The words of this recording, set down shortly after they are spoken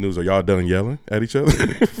News, are y'all done yelling at each other?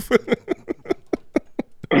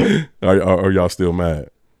 Are y'all still mad?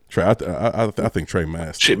 Trey, I think Trey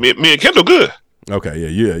mad. Shit, me and Kendall good. Okay,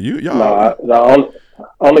 yeah, y'all. No, the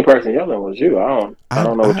only person yelling was you. I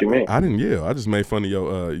don't know what you mean. I didn't yell. I just made fun of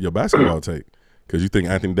your basketball take because you think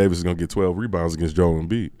Anthony Davis is gonna get 12 rebounds against Joel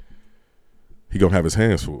Embiid. He gonna have his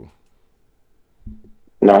hands full.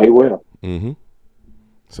 No, he will. Mm-hmm.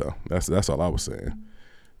 So that's all I was saying.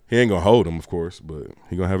 He ain't gonna hold him, of course, but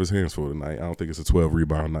he gonna have his hands full tonight. I don't think it's a 12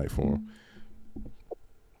 rebound night for him.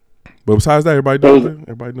 But besides that, everybody doing good?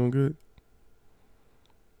 Everybody doing good?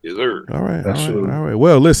 Yes, sir. All right.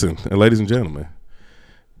 Well, listen, ladies and gentlemen.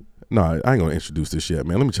 No, I ain't gonna introduce this yet,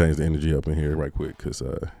 man. Let me change the energy up in here right quick because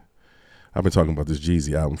I've been talking about this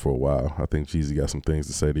Jeezy album for a while. I think Jeezy got some things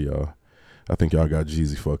to say to y'all. I think y'all got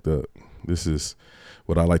Jeezy fucked up. This is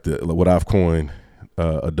what I've coined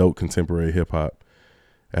adult contemporary hip hop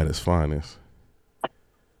at its finest.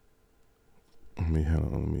 I'm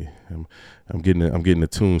getting the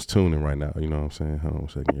tunes tuning right now. You know what I'm saying? Hold on a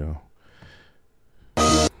second, y'all.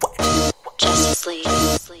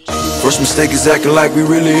 First mistake is acting like we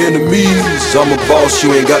really enemies. I'm a boss, you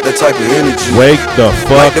ain't got that type of energy. Wake the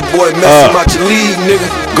fuck like the boy messing out your league, nigga.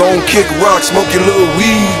 Go and kick rock, smoke your little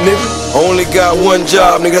weed, nigga. Only got one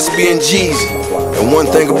job, nigga, that's being Jeezy. And one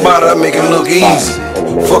thing about it, I make it look easy.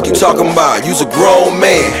 Fuck you talking about? You's a grown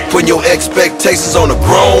man, putting your expectations on a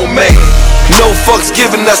grown man. No fucks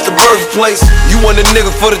given, that's the birthplace. You want a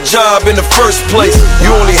nigga for the job in the first place.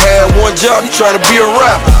 You only had one job, you trying to be a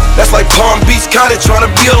rapper. That's like Palm Beach County trying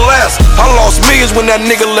to be Alaska. I lost millions when that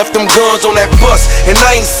nigga left them guns on that bus. And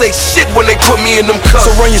I ain't say shit when they put me in them cuffs.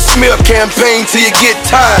 So run your smear campaign till you get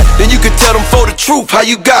tired. Then you can tell them for the truth how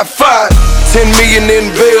you got fired. 10 million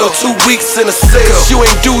in bail, 2 weeks in a cell. Cause you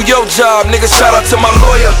ain't do your job, nigga, shout out to my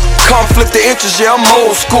lawyer. Conflict of interest, yeah, I'm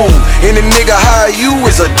old school. And the nigga hire you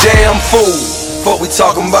is a damn fool. What we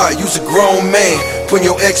talking about, you's a grown man, putting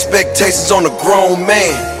your expectations on a grown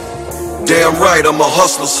man. Damn right, I'm a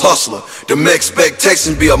hustler's hustler. Them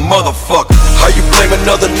expectations be a motherfucker. How you blame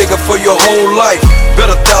another nigga for your whole life? Bet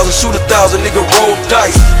 1,000, shoot 1,000, nigga, roll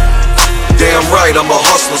dice. Damn right, I'm a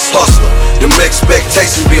hustler's hustler. Them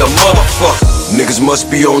expectations be a motherfucker. Niggas must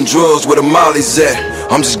be on drugs where the molly's at.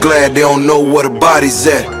 I'm just glad they don't know where the body's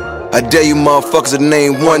at. I dare you motherfuckers to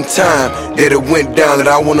name one time that it went down that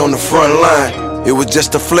I went on the front line. It was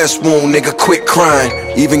just a flesh wound, nigga, quit crying.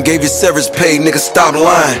 Even gave you severance pay, nigga, stop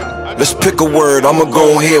lying. Let's pick a word, I'ma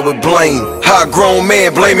go ahead with blame. How a grown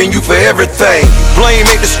man blaming you for everything. Blame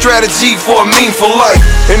ain't the strategy for a meaningful life.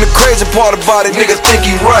 And the crazy part about it, nigga think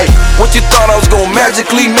he right. What you thought I was gonna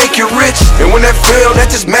magically make you rich? And when that failed, that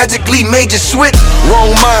just magically made you switch. Wrong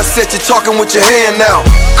mindset, you talking with your hand now.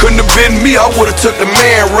 Couldn't have been me, I would've took the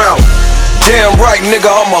man route. Damn right, nigga,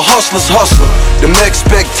 I'm a hustler's hustler. Them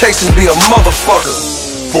expectations be a motherfucker.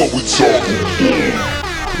 What we talking?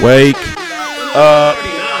 Wake up.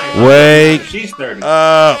 Wake She's 30.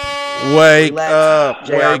 up. Wake Relax, up.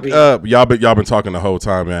 JRB. Wake up. Y'all been talking the whole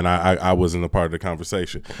time, man. I wasn't a part of the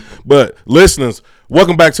conversation. But listeners,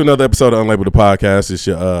 welcome back to another episode of Unlabeled the Podcast.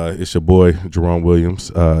 It's your boy Jerome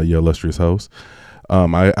Williams, your illustrious host.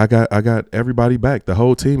 I got everybody back. The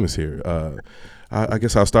whole team is here. I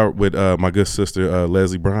guess I'll start with my good sister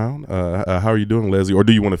Leslie Brown. How are you doing, Leslie? Or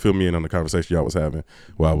do you want to fill me in on the conversation y'all was having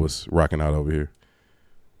while I was rocking out over here?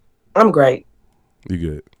 I'm great. You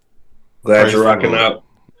good? Glad you're rocking out.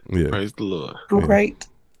 Yeah. Praise the Lord. I'm great.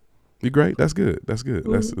 You great? That's good. That's good.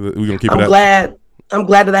 Mm-hmm. That's we're gonna keep it I'm up. glad. I'm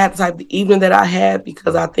glad that I had the type of evening that I had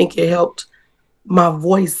because I think it helped my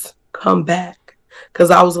voice come back.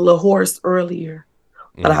 Because I was a little hoarse earlier,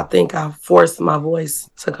 but I think I forced my voice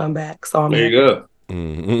to come back. So I'm There you go.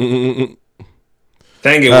 Mm-hmm.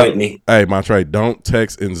 Thank you, Whitney. Hey, Montre, don't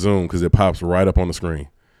text in Zoom because it pops right up on the screen.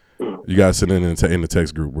 You guys sit in the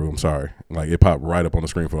text group room. Sorry, like it popped right up on the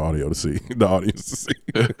screen for the audio to see, the audience to see.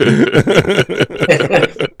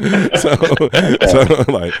 so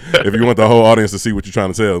like, if you want the whole audience to see what you're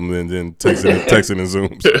trying to tell them, then text it in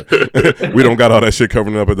Zoom. So, we don't got all that shit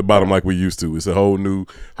covering up at the bottom like we used to. It's a whole new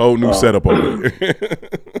setup over here.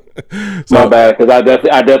 So, my bad, because I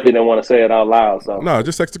definitely didn't want to say it out loud. So no,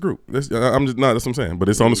 just text the group. That's what I'm saying. But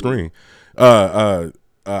it's on the screen.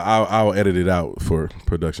 I'll edit it out for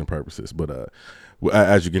production purposes. But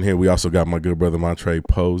as you can hear, we also got my good brother Montre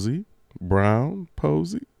Brown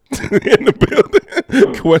Posey in the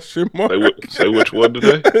building. Question mark. Say which one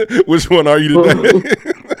today? Which one are you today?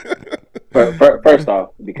 First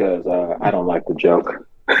off, because I don't like the joke.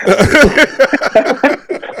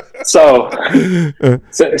 So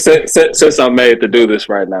since I'm made to do this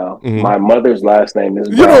right now, my mother's last name is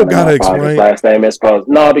Brown. You don't gotta explain. Last name is Posey.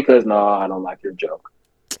 No, because I don't like your joke.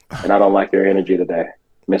 and I don't like your energy today,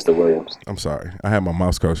 Mr. Williams. I'm sorry. I had my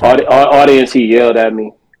mouse coach. Audience, he yelled at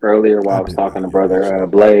me earlier while I was talking to Brother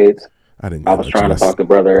Blades. I didn't. I was trying to talk to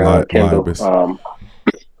Brother Kendall.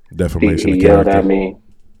 Defamation. He yelled at me.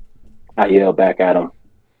 I yelled back at him.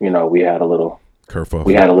 You know, we had a little kerfuffle.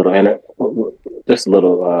 We had a little just a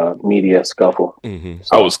little media scuffle. Mm-hmm.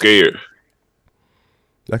 So I was scared.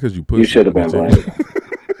 That's because you should have been blamed.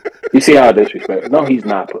 You see how disrespectful? No, he's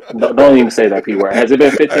not. Don't even say that P word. Has it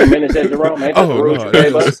been 15 minutes yet, Jerome? Ain't that the rules you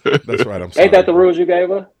gave us? That's right. I'm sorry. Ain't that the rules you gave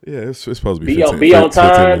us? Yeah, it's supposed to be 15, be on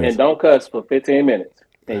time and don't cuss for 15 minutes.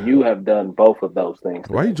 And you have done both of those things.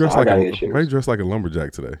 Why you dressed like a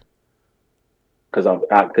lumberjack today? Because I'm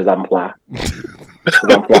fly.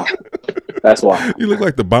 I'm fly. That's why. You look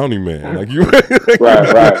like the bounty man. Like you.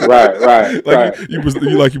 right.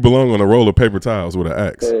 Like you belong on a roll of paper towels with an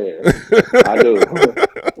axe. Yeah, I do.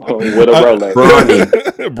 With a Rolex.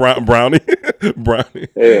 Brownie.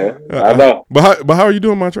 Yeah, I know. But how are you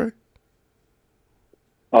doing, Montre?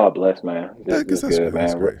 Oh, blessed, man. That's good,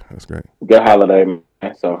 man. That's great. Good holiday, man.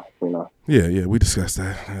 So Yeah, we discussed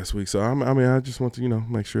that last week. So I just want to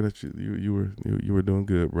make sure that you were doing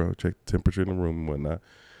good, bro. Check the temperature in the room and whatnot.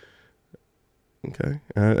 Okay,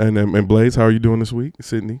 and Blaze, how are you doing this week?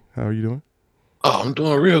 Sydney, how are you doing? Oh, I'm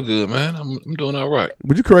doing real good, man. I'm doing all right.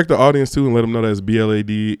 Would you correct the audience too and let them know that's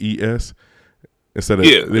BLADES instead of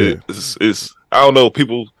It's I don't know,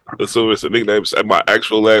 people assume it's a nickname. It's my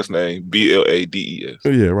actual last name, BLADES.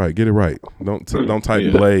 Yeah, right. Get it right. Don't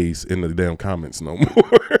type Blaze in the damn comments no more.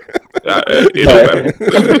 It don't matter.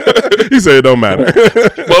 He said it don't matter.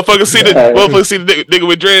 Motherfuckers see the nigga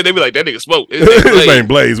with dread, they be like, that nigga smoke. His name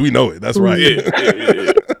Blaze. We know it. That's right.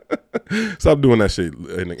 Yeah. Stop doing that shit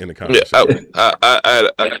in the comments. Yeah, I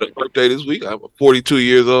had a birthday this week. I'm 42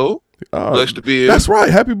 years old. Blessed to be here. That's right.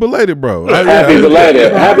 Happy belated, bro. Happy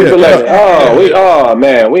belated. Oh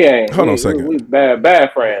man, we ain't. Hold on a second. We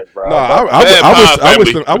bad friends, bro. No,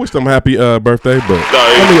 I wish them happy birthday, but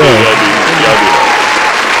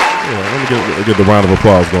let me get the round of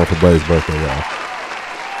applause going for Blaze's birthday, y'all.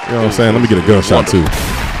 You know what I'm saying? Let me get a gunshot too.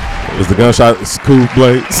 Is the gunshot cool,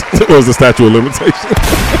 Blaze? Or is the statute of limitation?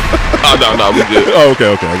 No, we good. Oh,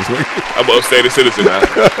 okay. I'm an upstanding citizen now.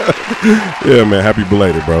 Yeah, man, happy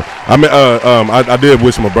belated, bro. I mean, I did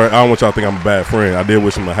wish him a birthday. I don't want y'all to think I'm a bad friend. I did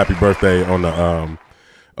wish him a happy birthday on the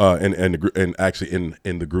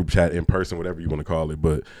in the group chat in person, whatever you want to call it.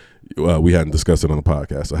 But we hadn't discussed it on the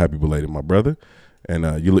podcast. So happy belated, my brother. And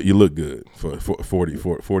you look good for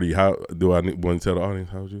 40. How do I want to tell the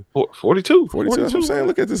audience? How old you? 42. 42. That's what I'm saying.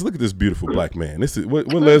 Look at this beautiful black man. This is what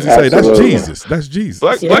Leslie say. That's Jesus. That's Jesus.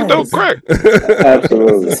 Black don't crack.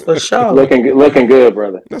 Absolutely, for sure. Looking good,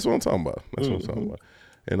 brother. That's what I'm talking about.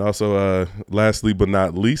 And also, lastly but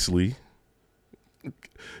not leastly,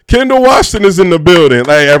 Kendall Washington is in the building.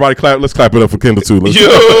 Hey, everybody clap. Let's clap it up for Kendall too. Yo,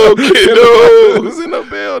 Kendall is in the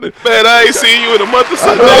building. Man, I ain't seen you in a month or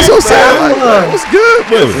something. That's so sad. What's good,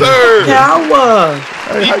 brother? Yes, sir.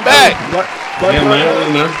 Hey, he back. Yeah,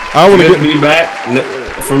 man. I want to be back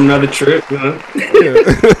from another trip. Was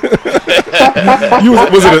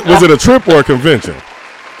it a trip or a convention?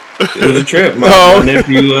 It was a trip. My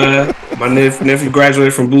nephew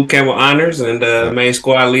graduated from boot camp with honors and main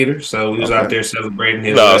squad leader. So we was out there celebrating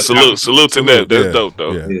his. Salute to that. That's dope,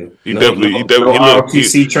 though. Yeah. He definitely no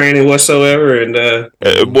RTC training whatsoever, and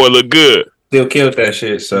boy look good. Still killed that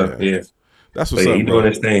shit. So yeah. That's what's up. He doing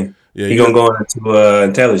his thing. Yeah, he gonna go into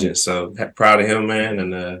intelligence. So proud of him, man,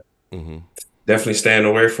 and definitely staying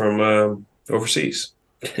away from overseas.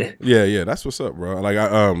 Yeah, that's what's up, bro. Like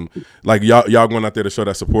y'all going out there to show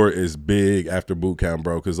that support is big after boot camp,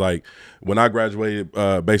 bro. Because like when I graduated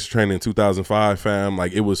basic training in 2005, fam,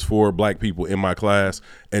 like it was 4 black people in my class,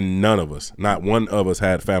 and not one of us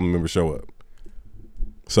had family members show up.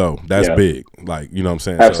 So that's big, like you know what I'm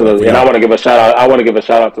saying. Absolutely, and I want to give a shout out. I want to give a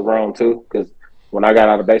shout out to Rome too, because when I got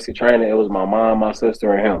out of basic training, it was my mom, my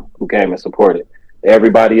sister, and him who came and supported.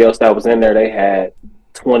 Everybody else that was in there, they had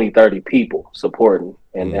 20, 30 people supporting.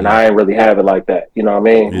 And I ain't really have it like that. You know what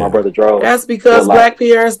I mean? Yeah. My brother drove. That's because black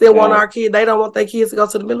parents didn't want our kids. They don't want their kids to go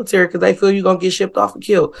to the military because they feel you're going to get shipped off and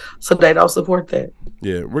killed. So they don't support that.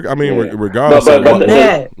 Yeah. I mean, regardless but of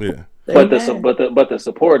the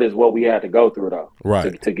support is what we had to go through, though.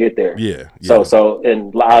 Right. To get there. Yeah. So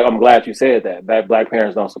and I'm glad you said that. Black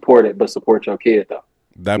parents don't support it, but support your kid, though.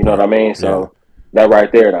 You know what I mean? So that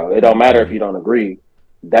right there, though. It don't matter if you don't agree.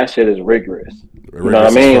 That shit is rigorous. You know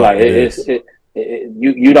what I mean? Like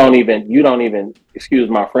you don't even excuse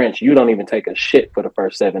my French. You don't even take a shit for the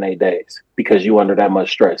first 7-8 days because you under that much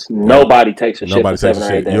stress. Nobody takes a shit for 7 or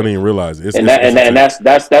 8 days. You don't even realize it. And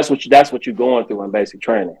that's what you're going through in basic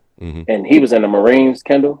training. Mm-hmm. And he was in the Marines,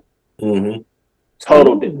 Kendall. Mm-hmm.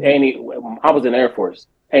 Total. I was in the Air Force.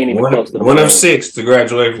 Ain't even close to the one of Marines. 6 to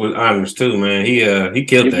graduate with honors too, man. He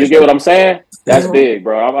killed that. You get what I'm saying? That's big,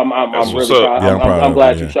 bro. I'm really proud. I'm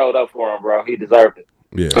glad you showed up for him, bro. He deserved it.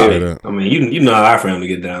 Yeah, I mean, you know how our family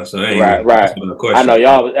get down, so right. I know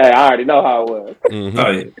y'all. Hey, I already know how it was. Mm-hmm. Oh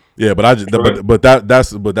yeah. Yeah, but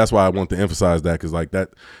that's why I want to emphasize that, because like that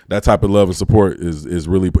type of love and support is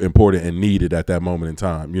really important and needed at that moment in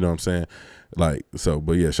time. You know what I'm saying? Like, so,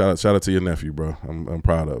 but yeah, shout out to your nephew, bro. I'm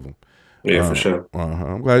proud of him. Yeah, for sure.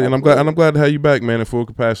 I'm glad to have you back, man, in full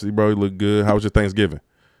capacity, bro. You look good. How was your Thanksgiving?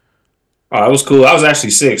 Oh, it was cool. I was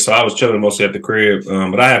actually sick, so I was chilling mostly at the crib.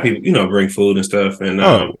 But I had people, bring food and stuff. And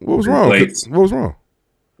what was wrong? Plates. What was wrong?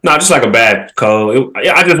 No, just like a bad cold.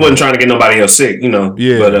 I just wasn't trying to get nobody else sick, Yeah. But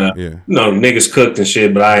niggas cooked and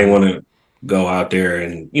shit, but I didn't want to go out there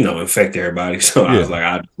and infect everybody. So I was like,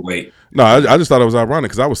 I'll just wait. No, I just thought it was ironic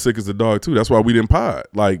because I was sick as a dog too. That's why we didn't pod.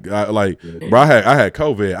 Bro, I had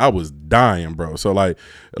COVID. I was dying, bro. So like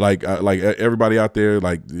everybody out there,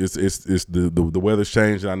 like it's the weather's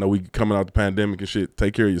changing. I know we coming out the pandemic and shit.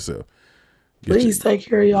 Take care of yourself. Please take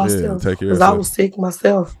care of yourself. Yeah, take care of yourself. Because I was sick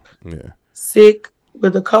myself. Yeah. Sick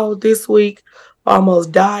with a cold this week.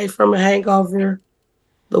 Almost died from a hangover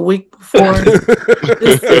the week before.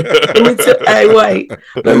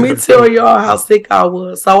 Let me tell y'all how sick I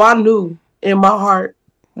was. So I knew in my heart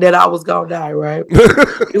that I was gonna die, right?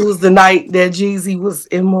 It was the night that Jeezy was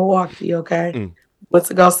in Milwaukee, okay? Went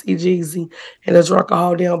to go see Jeezy and I drank a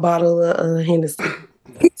whole damn bottle of Hennessy.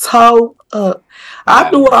 Toe up. I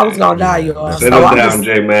knew I was gonna die, y'all. Sit down,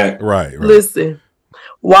 J Mac. Right. Listen,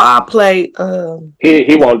 while I played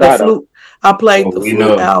he won't die though. I played the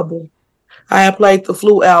Flute album. I had played the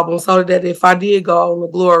Flute album so that if I did go on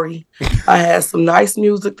to glory, I had some nice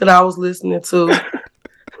music that I was listening to.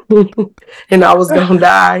 And I was gonna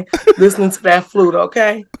die listening to that flute,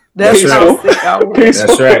 okay? That's how sick I was.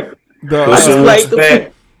 That's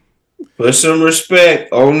right. Put some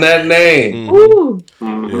respect on that name.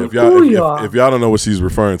 Yeah, if y'all don't know what she's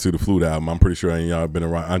referring to, the Flute album, I'm pretty sure y'all been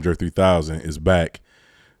around. Andre 3000 is back.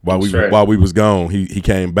 While we was gone, he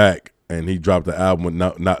came back and he dropped the album with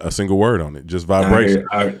not a single word on it, just vibration,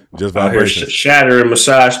 just vibration. Shattering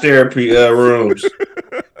massage therapy rooms.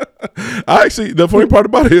 The funny part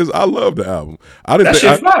about it is I love the album. I didn't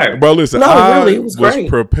fire. Bro, listen, it was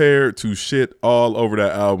prepared to shit all over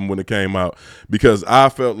that album when it came out because I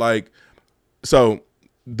felt like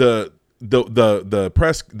the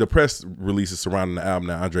press releases surrounding the album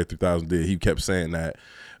that Andre 3000 did. He kept saying that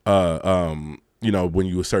when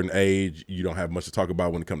you're a certain age, you don't have much to talk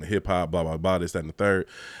about when it comes to hip hop, blah, blah, blah, this, that, and the third.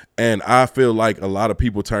 And I feel like a lot of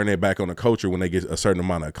people turn their back on the culture when they get a certain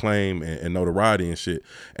amount of acclaim and notoriety and shit.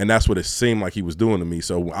 And that's what it seemed like he was doing to me.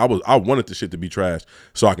 So I wanted the shit to be trash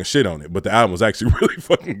so I can shit on it. But the album was actually really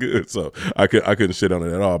fucking good. So I couldn't shit on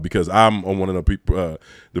it at all because I'm one of the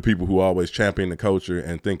people who always champion the culture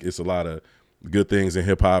and think it's a lot of good things in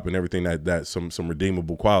hip hop and everything that some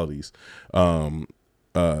redeemable qualities.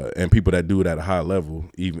 And people that do it at a high level,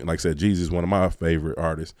 even like I said, Jeezy is one of my favorite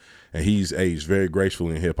artists, and he's aged very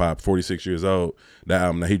gracefully in hip hop. 46 years old. That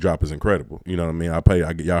album that he dropped is incredible. You know what I mean?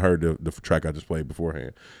 Y'all heard the track I just played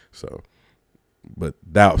beforehand. So, but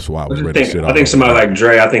that's why I was ready to shit. I think somebody like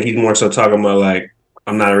Dre, I think he's more so talking about like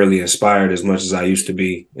I'm not really inspired as much as I used to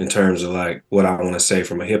be in terms of like what I want to say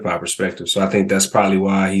from a hip hop perspective. So I think that's probably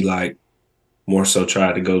why he like more so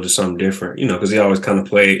tried to go to something different, because he always kind of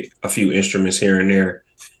played a few instruments here and there,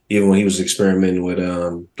 even when he was experimenting with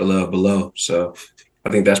The Love Below. So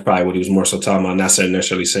I think that's probably what he was more so talking about, not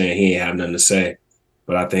necessarily saying he ain't have nothing to say,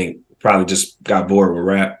 but I think probably just got bored with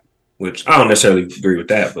rap, which I don't necessarily agree with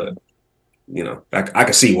that, but, I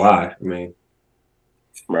can see why. I mean,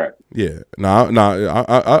 right. Yeah.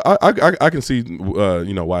 I can see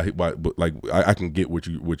why but like I can get what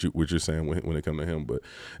you're saying when it comes to him, but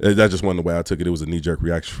that's just one the way I took it. It was a knee-jerk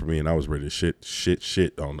reaction for me and I was ready to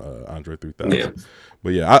shit on Andre 3000. Yeah.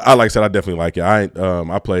 But yeah, I like I said, I definitely like it.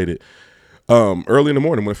 I played it early in the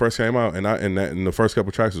morning when it first came out, and the first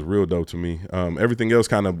couple tracks was real dope to me. Everything else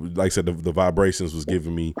kind of, like I said, the vibrations was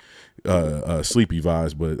giving me sleepy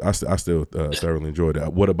vibes, but I still thoroughly enjoyed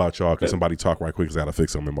it. What about y'all? Can somebody talk right quick? Because I got to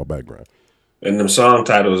fix something in my background. And them song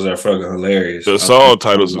titles are fucking hilarious. The song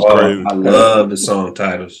titles is crazy. I love the song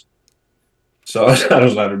titles. Song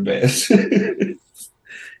titles are the best.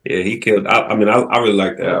 Yeah, he killed. I really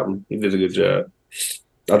like the album. He did a good job.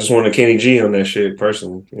 I just wanted Kenny G on that shit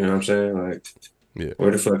personally. You know what I'm saying? Like, Yeah.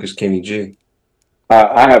 where the fuck is Kenny G?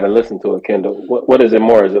 I haven't listened to it, Kendall. What is it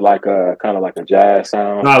more? Is it like a kind of like a jazz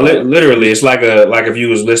sound? No, literally, it's like if you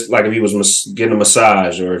was getting a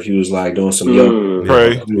massage, or if you was like doing some yoga.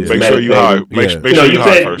 Pray. Make sure you high. Make sure you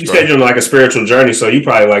high first. You said you're on like a spiritual journey, so you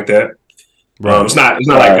probably like that. Right. It's not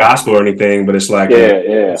like gospel or anything, but it's like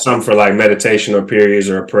something for like meditation or periods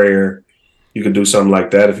or a prayer. You could do something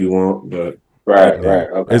like that if you want, but right.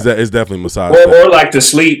 Okay. It's definitely massage. Or like to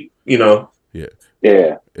sleep, you know.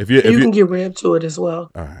 Yeah. If you can get rib to it as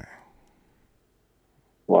well. All right.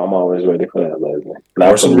 Well, I'm always ready for that, Leslie.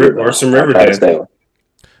 Or some river dance.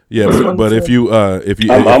 Yeah, but if you I'm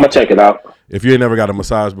gonna check it out. If you ain't never got a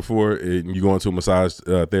massage before and you go into a massage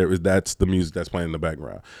therapist, that's the music that's playing in the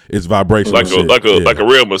background. It's vibration, like a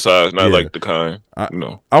real massage, not like the kind.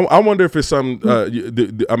 I wonder if it's some.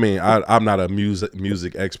 I mean, I'm not a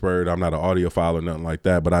music expert. I'm not an audiophile or nothing like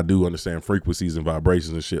that, but I do understand frequencies and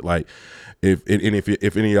vibrations and shit. Like if any of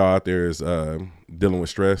y'all out there is dealing with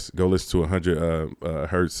stress, go listen to 100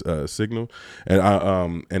 hertz signal,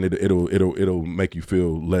 and it'll make you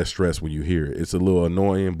feel less stressed when you hear it. It's a little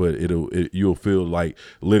annoying, but you'll feel like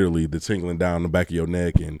literally the tingling down the back of your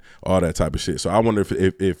neck and all that type of shit. So I wonder if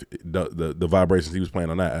the vibrations he was playing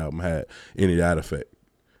on that album had any of that effect.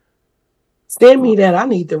 Send me that. I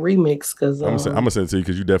need the remix because I'm gonna send it to you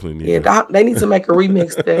because you definitely need it. They need to make a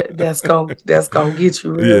remix that's gonna get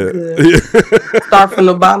you real good. Start from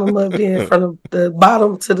the bottom of it, from the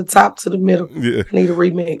bottom to the top to the middle. Yeah. I need a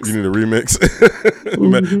remix. You need a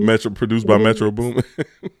remix. Metro produced by Metro Boomin.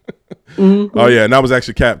 Oh yeah, and that was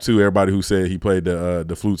actually Cap too. Everybody who said he played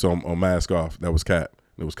the flutes on Mask Off, that was Cap.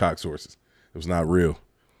 It was cock sources. It was not real.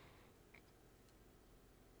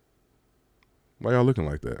 Why y'all looking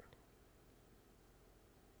like that?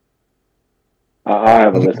 I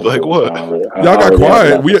haven't listened. Like what? Y'all got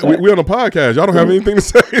quiet. We on a podcast. Y'all don't have anything to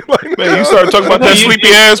say. Like, man, you started talking about that sleepy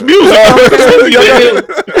ass music.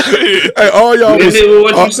 Hey, all y'all was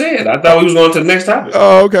what you said. I thought we was going to the next topic.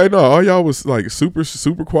 Oh, okay. No, all y'all was like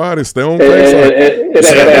super quiet and stone face.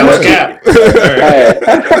 That was Cap.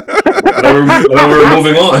 We're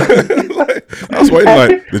moving on. I was waiting.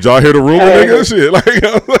 Like, did y'all hear the rumor, nigga? Shit. Like,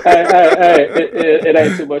 it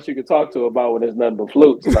ain't too much you can talk to about when there's nothing but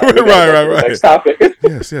flutes. Like, right. Next topic.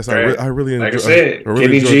 Yes. Right. I really enjoy. Like I said,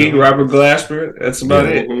 Kenny G, Robert Glasper. That's about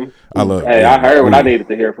it. Mm-hmm. I love. Hey, I heard what I needed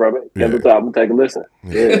to hear from it. I'm gonna take a listen.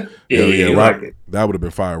 Yeah. Robert, that would have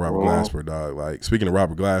been fire, Robert Glasper, dog. Like, speaking of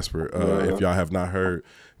Robert Glasper, if y'all have not heard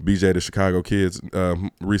BJ the Chicago Kid's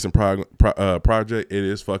recent project, it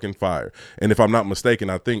is fucking fire. And if I'm not mistaken,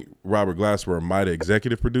 I think Robert Glasper might have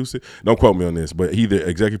executive produced it. Don't quote me on this, but he the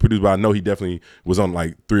executive produced, but I know he definitely was on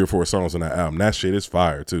like 3 or 4 songs on that album. That shit is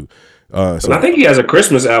fire too. So I think he has a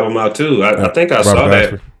Christmas album out too. I think I saw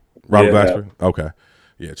Glasper. that. Robert Glasper. Okay.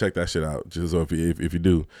 Yeah, check that shit out. Just so if you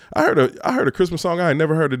do, I heard a Christmas song I had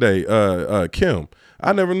never heard today. Kim.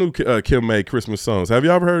 I never knew Kim made Christmas songs. Have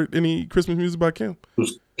you ever heard any Christmas music by Kim?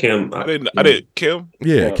 Who's Kim? I did. Kim.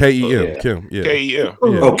 Yeah, K-E-M. Kim. Yeah. K-E-M.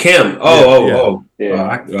 Oh, Kim. Oh.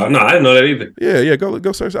 Yeah. No, I didn't know that either. Yeah.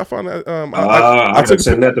 Go search. I found that. I took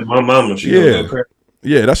send that to my mama.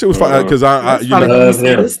 Yeah, that shit was fine because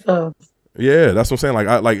stuff. Yeah, that's what I'm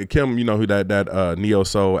saying. Like Kim, you know who that neo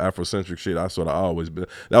soul Afrocentric shit. I sort of always been.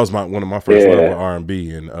 That was one of my first love with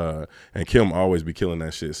R&B, and Kim always be killing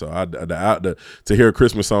that shit. So to hear a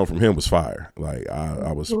Christmas song from him was fire. Like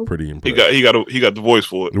I was pretty impressed. He got the voice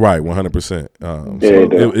for it. Right, 100%. So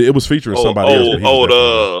it was featuring somebody else.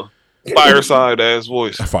 Old fireside ass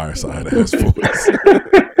voice. Fireside ass voice.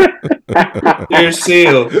 Here's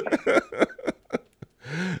Seal.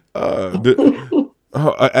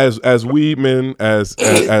 As weed men, as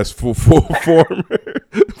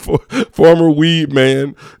former weed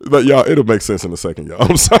man, but y'all, it'll make sense in a second, y'all.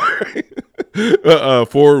 I'm sorry.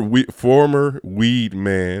 Former weed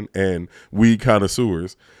man and weed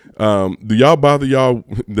connoisseurs. Do y'all bother y'all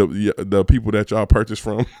the people that y'all purchase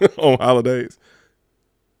from on holidays?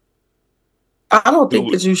 I don't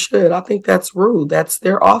think that you should. I think that's rude. That's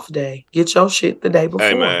their off day. Get your shit the day before.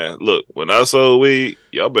 Hey man, look, when I sold weed,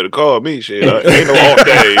 y'all better call me. Shit, ain't no off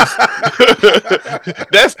days.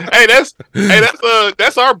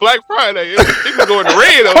 That's our Black Friday. People going to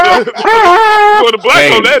red going to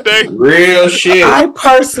black on that day. Real shit. I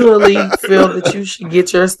personally feel that you should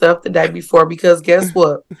get your stuff the day before because guess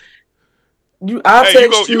what? I'll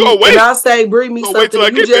text you and I'll say, bring me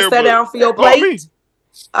something. You just sat down for your plate.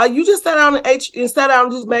 You just sat down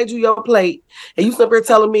and just made you your plate, and you sit there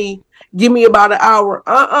telling me, "Give me about an hour."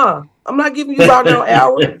 I'm not giving you about no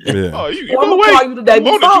hour. Yeah. Oh, I'm gonna call you the day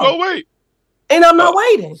before. You wait. And I'm not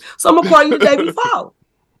waiting, so I'm gonna call you the day before.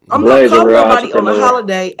 I'm Blaze not a calling real nobody on a entrepreneur.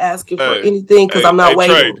 holiday asking for Hey, anything because I'm not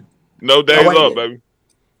waiting. Trey, no days off, baby.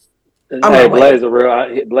 Hey, Blaze a real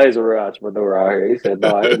entrepreneur out here. He said, "No,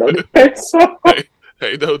 I ain't no days off."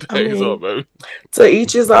 Hey, no days off, baby. To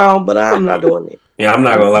each his own, but I'm not doing it. Yeah, I'm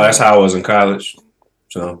not gonna lie. That's how I was in college.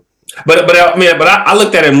 So, but I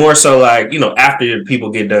looked at it more so like, after people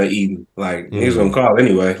get done eating, like he's gonna call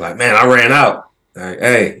anyway. Like, man, I ran out. Like,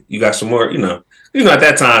 hey, you got some more? At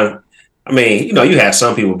that time, I mean, you had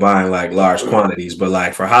some people buying like large quantities, but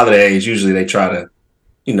like for holidays, usually they try to,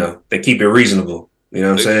 they keep it reasonable. You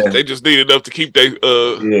know what I'm saying? They just need enough to keep their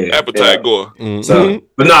appetite going. Mm-hmm. So,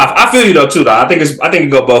 but I feel you though too. Though I think it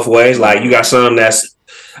go both ways. Like you got some that's,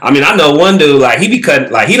 I mean, I know one dude like he be cutting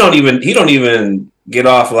like he don't even get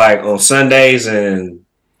off like on Sundays, and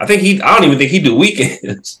I don't even think he do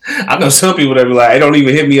weekends. I know some people that be like, they don't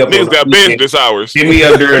even hit me up. Niggas got business hours. Hit me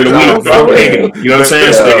up during the week. Bro. You know what I'm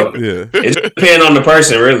saying? So it depends on the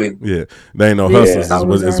person, really. Yeah, they ain't no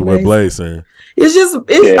hustlers. Is what Blaze saying. It's just,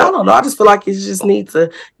 I don't know. I just feel like you just need to.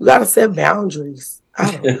 You got to set boundaries.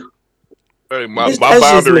 I don't know. Hey, my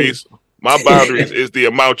boundaries is the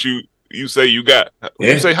amount you say you got.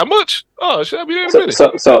 You say how much? Oh, should I be there in a minute?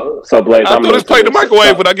 So Blaze, I'll do this plate in the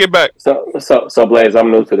microwave when I get back. So Blaze,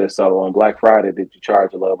 I'm new to this. So on Black Friday, did you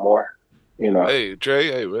charge a little more? Hey Trey,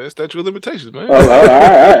 hey man, statute of limitations, man. Oh, all right.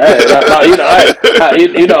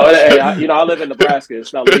 I live in Nebraska.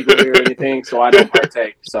 It's not legal here or anything, so I don't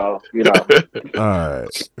partake. So All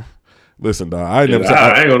right. Listen, dog. I ain't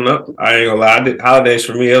gonna lie. Holidays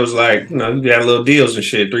for me, it was like you got little deals and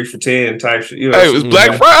shit, 3 for $10 type shit. Hey, it was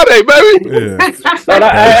Black Friday, baby. Hey,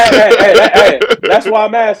 that's why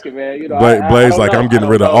I'm asking, man. Blaze like I'm getting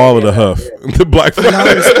rid of all of the huff. The Black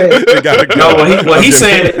Friday. Gotta go. No, he's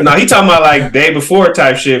saying he talking about like day before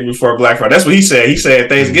type shit before Black Friday. That's what he said. He said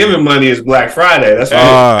Thanksgiving money is Black Friday. That's what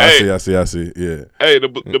I see. Yeah. Hey,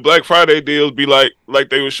 the Black Friday deals be like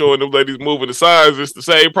they were showing them ladies moving the signs. It's the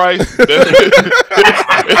same price.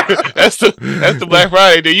 That's the Black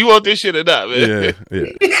Friday. Do you want this shit or not, man? Yeah.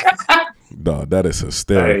 Dog, that is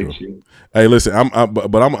hysterical. Hey, listen, I'm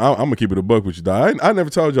gonna keep it a buck with you, dog. I never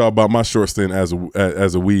told y'all about my short stint as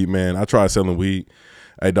a weed man. I tried selling weed.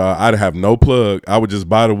 Hey, dog, I'd have no plug. I would just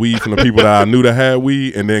buy the weed from the people that I knew that had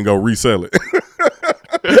weed and then go resell it.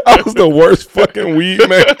 I was the worst fucking weed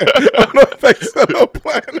man on the face of the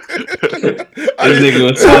planet. This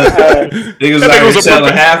nigga was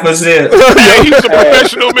selling half a zip. Hey, he was a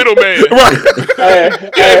professional middleman. Right.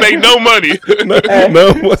 He ain't make no money.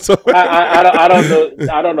 No whatsoever.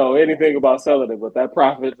 I don't know anything about selling it, but that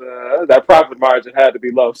profit margin had to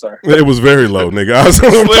be low, sir. It was very low, nigga.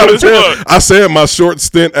 I said my short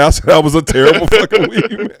stint. I said I was a terrible fucking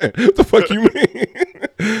weed man. What the fuck you mean?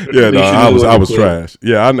 Yeah, no, I was trash.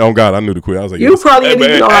 Yeah, I know. God, I knew to quit. I was like, you probably didn't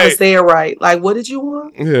even know how to say it right. Like, what did you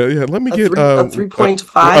want? Yeah. Let me get 3.5. A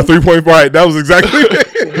 3.5. That was exactly.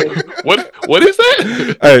 What is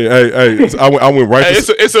that? Hey. I went right. Hey,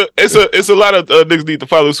 it's a lot of niggas need to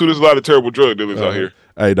follow suit. There's a lot of terrible drug dealers out here.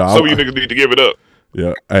 Hey, dog. Some of you niggas need to give it up.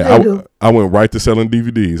 Yeah, hey, I went right to selling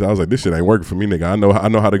DVDs. I was like, this shit ain't working for me, nigga. I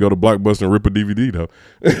know how to go to Blockbuster and rip a DVD though.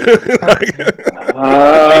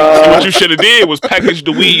 What you should have did was package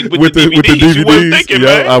the weed with the DVDs. With the DVDs. You wasn't thinking,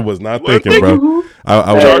 man. I was not thinking, bro.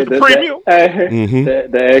 I was charged the premium.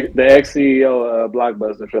 The ex-CEO of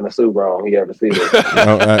Blockbuster finna sue bro. He ever see this?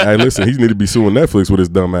 Hey, listen, he need to be suing Netflix with his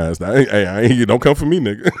dumb ass. Don't come for me,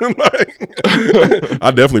 nigga.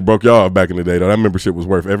 I definitely broke y'all off back in the day though. That membership was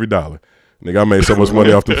worth every dollar. Nigga, I made so much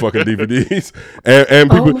money off them fucking DVDs, and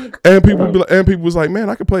people was like, "Man,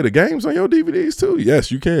 I can play the games on your DVDs too." Yes,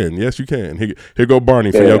 you can. Here go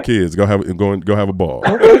Barney for your kids. Go have a ball.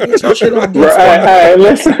 Hey,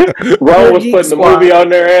 listen, Ron was putting the movie on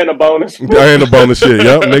there and a bonus. And a bonus shit.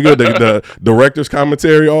 Yep, nigga, the director's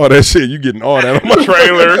commentary, all that shit. You getting all that on my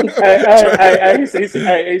trailer? He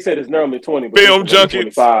said it's normally 20. Film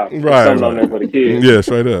junkies, 25. Right. Something on there for the kids. Yeah,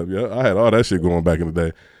 straight up. Yeah, I had all that shit going back in the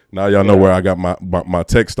day. Now y'all know where I got my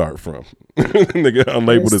tech start from. Nigga,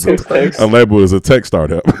 Unlabeled is a tech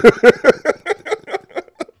startup.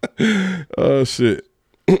 Oh shit.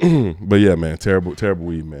 But yeah, man, terrible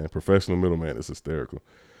weed, man. Professional middleman is hysterical.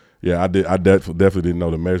 Yeah, I definitely didn't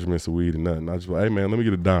know the measurements of weed and nothing. I just like, hey man, let me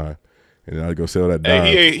get a dime. And then I'd go sell that dime.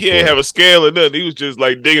 Hey, he ain't have a scale or nothing. He was just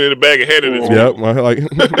like digging in the bag of handing it. Yep.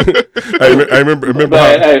 I remember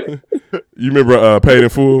how, you remember Paid in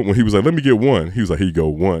Full when he was like, let me get one. He was like, here you go,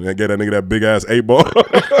 one. And gave that nigga that big ass 8-ball.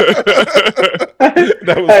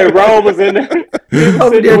 Hey, Ron was in there.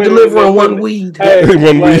 Over there delivering one weed. Hey,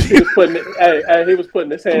 one weed. He was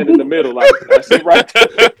putting his hand in the middle like that's it right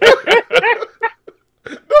there.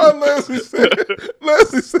 No, Leslie said,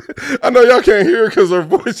 I know y'all can't hear her because her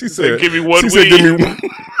voice. She said, give me one weed. Said, give me one.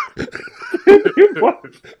 Nigga,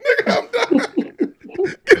 I'm dying.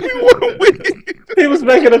 Give me one weed. He was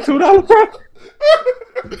making a $2 profit.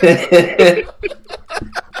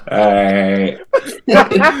 Alright. No,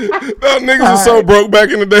 niggas was so broke back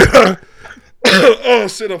in the day. Oh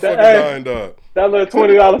shit, I'm fucking dying, dog. That little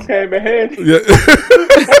 $20 came in handy. Yeah.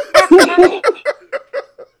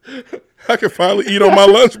 I can finally eat on my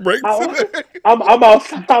lunch break today. I'm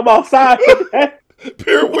outside for that.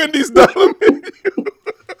 Pure Wendy's dollar menu.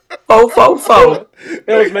 444.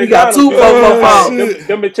 It was You got two 444.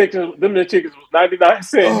 Them the chickens was 99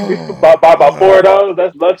 cents. By $4,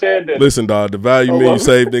 that's lunch and dinner. Listen, dog, the value menu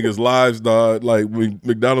save niggas' lives, dog. Like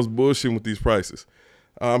McDonald's bullshitting with these prices.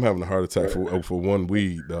 I'm having a heart attack for one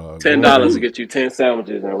weed, dog. $10 to get you 10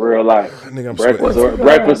 sandwiches in real life. Nigga,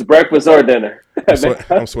 breakfast or dinner.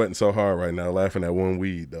 I'm sweating so hard right now, laughing at one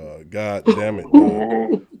weed, dog. God damn it,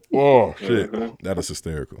 dog. Oh shit, that is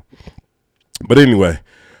hysterical. But anyway,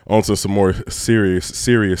 on to some more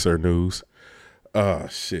seriouser news.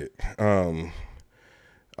 Shit.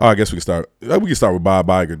 I guess we can start. We can start with Bob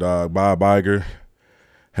Iger, dog. Bob Iger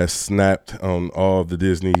has snapped on all of the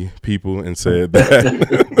Disney people and said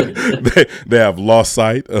that they have lost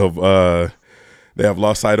sight of on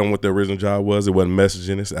what their original job was. It wasn't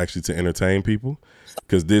messaging; it's actually to entertain people.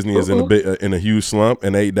 Because Disney is in a huge slump,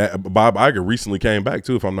 and Bob Iger recently came back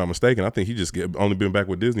too, if I'm not mistaken. I think he just only been back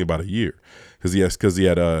with Disney about a year, because he had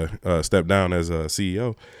stepped down as a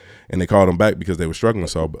CEO, and they called him back because they were struggling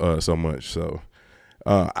so much. So,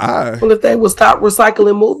 well, if they would stop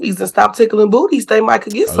recycling movies and stop tickling booties, they might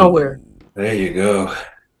could get somewhere. There you go.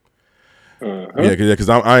 Yeah, because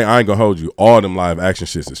I ain't gonna hold you. All them live action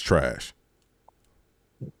shits is trash.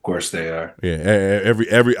 Of course they are. Yeah,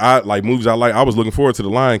 every I like movies I like. I was looking forward to The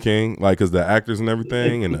Lion King, like, because the actors and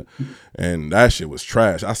everything, and that shit was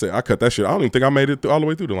trash. I said I cut that shit. I don't even think I made it all the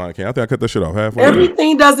way through The Lion King. I think I cut that shit off halfway.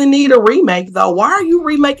 Everything doesn't need a remake, though. Why are you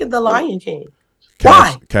remaking The Lion King?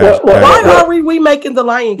 Why are we remaking The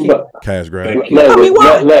Lion King? Cash grab.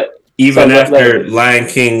 Why? Even after Lion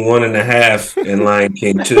King 1.5 and Lion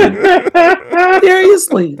King 2.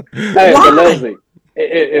 Seriously. Hey, but Leslie,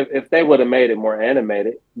 if they would have made it more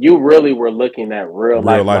animated, you really were looking at real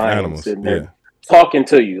life animals sitting there talking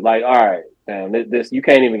to you. Like, all right, man, this you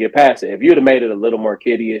can't even get past it. If you'd have made it a little more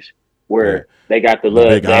kiddie-ish, where they got the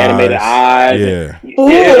animated eyes,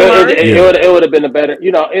 it would have been a better,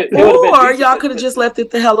 or y'all could have just left it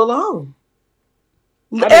the hell alone.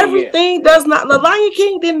 Everything does not. The Lion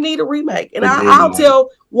King didn't need a remake, and I'll tell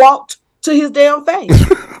Walt to his damn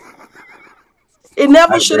face. It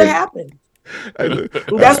never should have happened.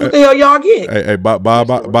 That's what the hell y'all get. Hey, Bob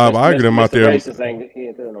Iger them out there.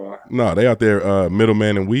 No, they out there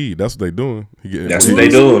middleman and weed. That's what they doing. That's what they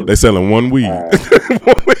doing. They selling one weed. That's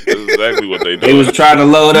exactly what they do. They was trying to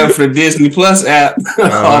load up for the Disney Plus app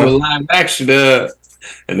on the live action,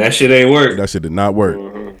 and that shit ain't work. That shit did not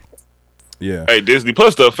work. Yeah. Hey, Disney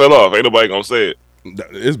Plus stuff fell off. Ain't nobody gonna say it.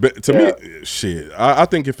 It's been, to me, shit. I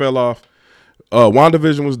think it fell off.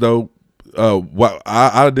 WandaVision was dope.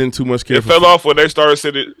 I didn't too much care. It fell off when they started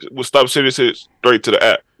sending shit straight to the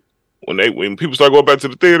app. When people start going back to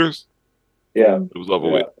the theaters, it was over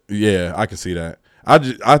with. Yeah, I can see that.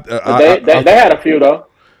 They had a few though.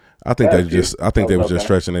 I think they were just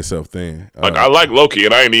stretching themselves thin. Like I like Loki,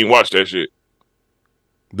 and I ain't even watched that shit.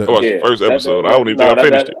 I watched the first episode. I don't even think I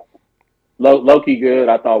finished it. Loki good.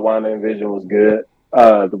 I thought WandaVision was good.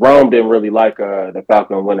 The Rome didn't really like the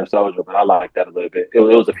Falcon and Winter Soldier, but I liked that a little bit. It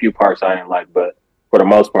was a few parts I didn't like, but for the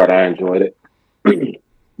most part, I enjoyed it.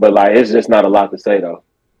 But like, it's just not a lot to say though.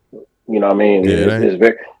 You know what I mean? It's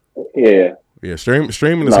very, yeah.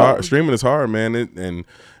 Streaming is hard. Streaming is hard, man.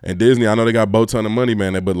 And Disney, I know they got a boat ton of money,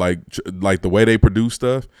 man. But like the way they produce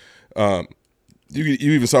stuff, you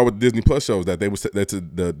even saw with Disney Plus shows that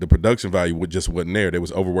the production value wasn't there. They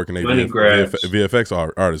was overworking their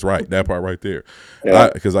VFX artists, right? That part right there.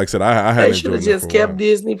 Because like I said, I hadn't. They should have just kept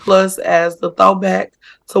Disney Plus as the throwback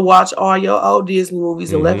to watch all your old Disney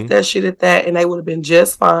movies and left that shit at that, and they would have been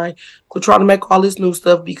just fine. Quit trying to make all this new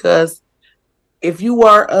stuff, because if you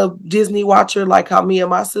were a Disney watcher like how me and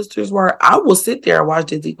my sisters were, I will sit there and watch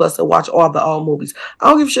Disney Plus and watch all the old movies. I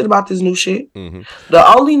don't give a shit about this new shit. The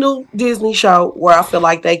only new Disney show where I feel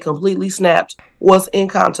like they completely snapped was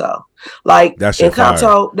Encanto. Like,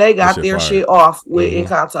 Encanto, they got their shit off with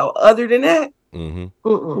Encanto. Other than that,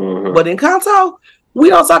 but Encanto, we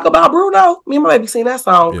don't talk about Bruno. Me and my baby sing that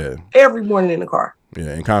song every morning in the car.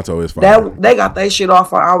 Yeah, Encanto is fire. They got their shit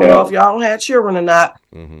off. I don't know if y'all don't have children or not.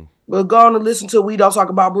 But go on and listen to We Don't Talk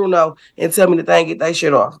About Bruno and tell me that they ain't get that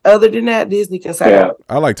shit off. Other than that, Disney can say that.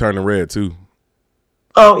 I like Turning Red too.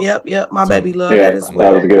 Oh, yep. My baby love that as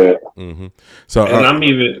well. That was good. Mm-hmm. So, and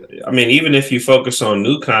even if you focus on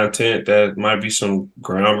new content, that might be some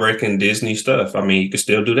groundbreaking Disney stuff. I mean, you could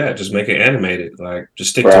still do that. Just make it animated. Like, just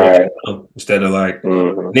stick to it, instead of like.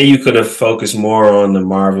 Then you could have focused more on the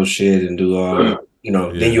Marvel shit and do all.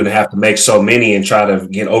 Then you'd have to make so many and try to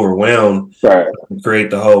get overwhelmed. And create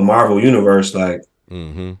the whole Marvel universe. Like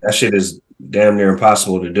that shit is damn near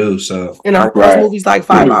impossible to do. So, and aren't those movies like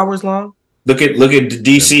 5 hours long? Look at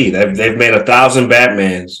DC. They've made 1,000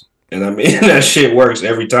 Batmans, and I mean that shit works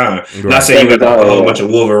every time. Right. Not saying you got a whole bunch of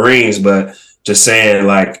Wolverines, but just saying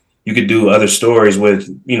like you could do other stories with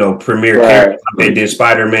premier characters. Like they did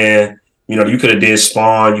Spider-Man. You could have did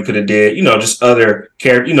Spawn. You could have did just other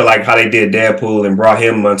characters. Like how they did Deadpool and brought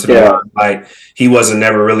him onto the line. Like he wasn't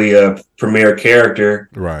never really a premier character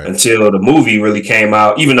until the movie really came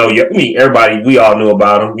out. Even though everybody we all knew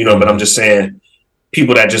about him. But I'm just saying.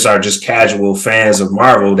 People that just are just casual fans of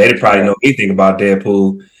Marvel, they didn't probably know anything about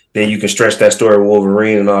Deadpool. Then you can stretch that story with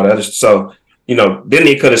Wolverine and all that other. So, then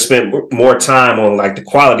they could have spent more time on like the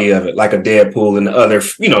quality of it, like a Deadpool and the other.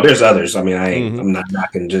 There's others. I mean, I'm not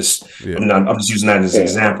knocking. I'm just using that as an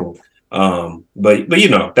example. But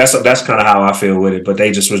that's kind of how I feel with it. But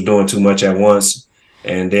they just was doing too much at once.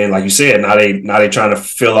 And then, like you said, now they trying to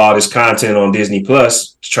fill all this content on Disney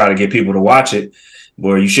Plus to try to get people to watch it.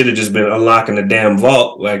 Where you should have just been unlocking the damn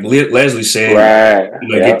vault, like Leslie said.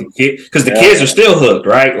 Get the kid because the kids are still hooked,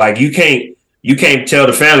 right? Like you can't tell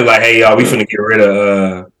the family like, hey y'all, we finna get rid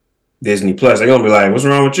of Disney Plus. They're gonna be like, what's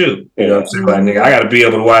wrong with you? You know what I'm saying? Like, nigga, I gotta be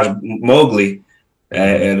able to watch Mowgli at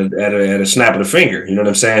a snap of the finger. You know what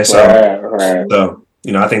I'm saying? So,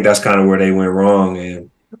 I think that's kind of where they went wrong, and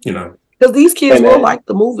because these kids will like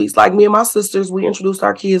the movies. Like me and my sisters, we introduced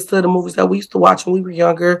our kids to the movies that we used to watch when we were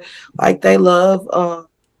younger. Like they love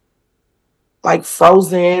like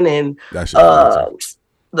Frozen and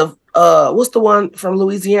the what's the one from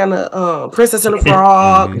Louisiana? Princess and the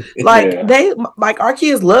Frog. Like our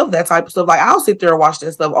kids love that type of stuff. Like I'll sit there and watch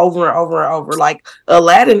that stuff over and over and over. Like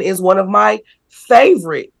Aladdin is one of my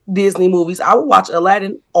favorite Disney movies. I would watch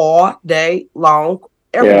Aladdin all day long,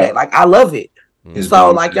 every day. Like I love it. So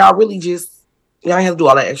like y'all really y'all ain't have to do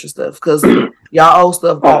all that extra stuff because y'all old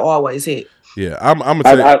stuff don't always hit. Yeah, I'm gonna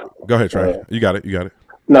say. Go ahead, Trey. You got it.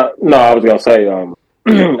 No, I was gonna say.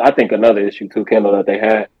 I think another issue too, Kendall, that they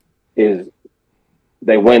had is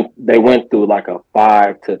they went through like a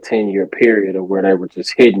 5 to 10 year period of where they were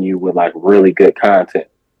just hitting you with like really good content,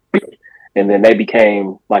 and then they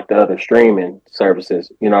became like the other streaming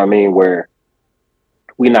services. You know what I mean? Where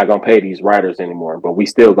we're not gonna pay these writers anymore, but we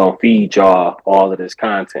still gonna feed y'all all of this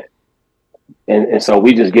content, and so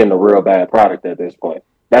we just getting a real bad product at this point.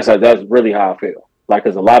 That's really how I feel. Like,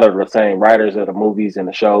 cause a lot of the same writers of the movies and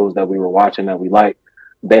the shows that we were watching that we like,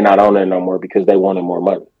 they not on there no more because they wanted more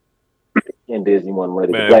money. And Disney wasn't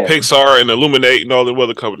ready to play. Pixar and Illuminate and all the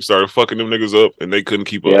other companies started fucking them niggas up, and they couldn't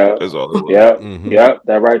keep up. That's all it was. Yeah,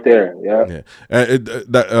 that right there. Yeah.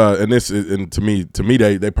 And to me,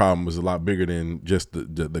 they problem was a lot bigger than just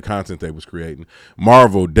the content they was creating.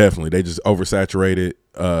 Marvel definitely they just oversaturated,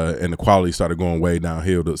 and the quality started going way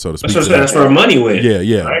downhill, so to speak. That's where money went.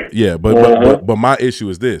 Yeah. Right? Yeah. But my issue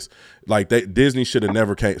is this: like Disney should have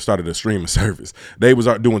never started a streaming service. They was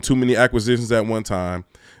doing too many acquisitions at one time.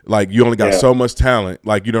 Like you only got so much talent,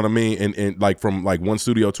 like you know what I mean, and like from like one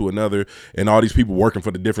studio to another, and all these people working for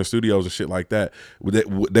the different studios and shit like that.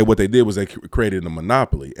 What they did was they created a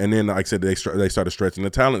monopoly, and then like I said, they started stretching the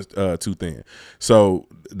talent too thin. So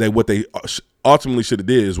what they ultimately should have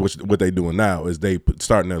did is what they doing now is they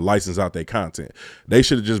starting to license out their content. They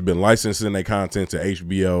should have just been licensing their content to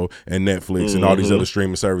HBO and Netflix and all these other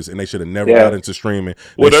streaming services, and they should have never got into streaming.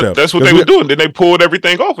 Well, that's what they were doing. Then they pulled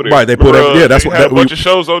everything off of there. Right, they pulled that's what had a bunch of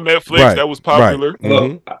shows on Netflix that was popular. Right.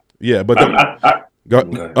 Mm-hmm. Yeah, but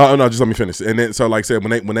no, just let me finish. And then, so like I said,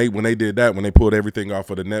 when they did that, when they pulled everything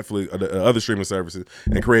off of the Netflix, the other streaming services,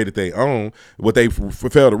 and created their own, what they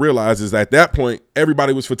failed to realize is at that point,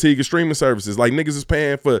 everybody was fatiguing streaming services. Like niggas is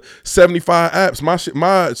paying for 75 apps.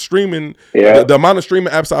 My streaming, the amount of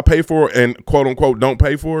streaming apps I pay for and quote unquote don't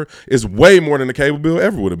pay for is way more than the cable bill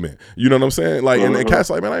ever would have been. You know what I'm saying? Like, and cats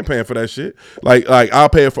like, man, I ain't paying for that shit. Like I'll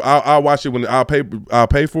pay it for, I'll watch it when I'll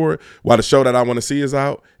pay for it while the show that I want to see is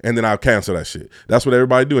out, and then I'll cancel that shit. That's what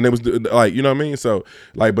everybody do, and it was like, you know what I mean. So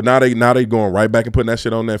like, but now they going right back and putting that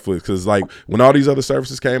shit on Netflix, because like when all these other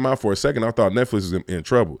services came out, for a second I thought Netflix was in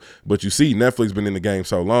trouble, but you see Netflix been in the game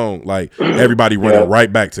so long, like everybody running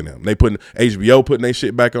right back to them. They putting HBO putting their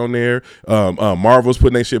shit back on there, Marvel's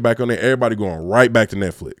putting their shit back on there. Everybody going right back to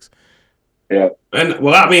Netflix. Yeah. And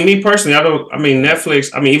well, I mean, me personally,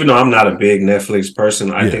 Netflix, even though I'm not a big Netflix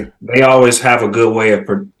person, I think they always have a good way of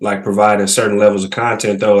providing certain levels of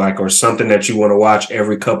content though, or something that you want to watch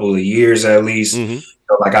every couple of years at least. Mm-hmm.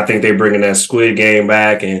 I think they're bringing that Squid Game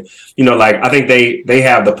back, and I think they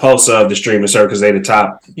have the pulse of the streaming service because they the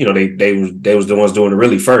top. They was the ones doing it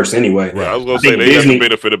really first anyway. Right. I was gonna say they have the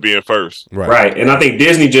benefit of being first. Right. And I think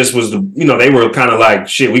Disney just was they were kind of like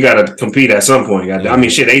shit. We got to compete at some point. I mean,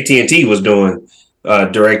 shit. AT&T was doing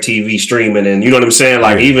direct TV streaming, and you know what I'm saying.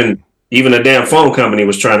 Like even a damn phone company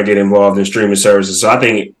was trying to get involved in streaming services. So I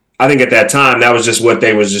think at that time, that was just what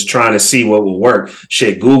they was just trying to see what would work.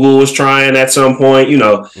 Shit, Google was trying at some point,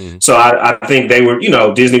 So I think they were,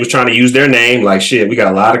 Disney was trying to use their name. Like shit, we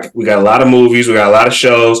got a lot of movies, we got a lot of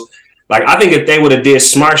shows. Like I think if they would have did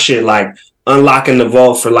smart shit, like unlocking the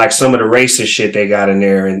vault for like some of the racist shit they got in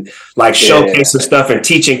there, and like showcasing stuff and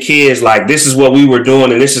teaching kids like this is what we were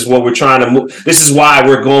doing and this is what we're trying to move. This is why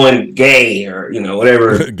we're going gay or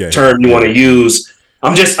whatever term you want to use.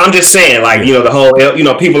 I'm just saying, like, the whole,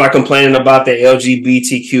 people are complaining about the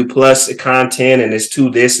LGBTQ plus content and it's too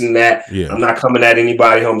this and that. Yeah. I'm not coming at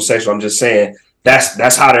anybody homosexual. I'm just saying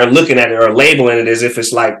that's how they're looking at it or labeling it as if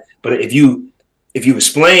it's like, but if you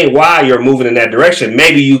explain why you're moving in that direction,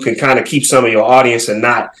 maybe you can kind of keep some of your audience and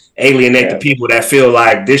not alienate the people that feel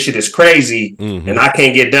like this shit is crazy and I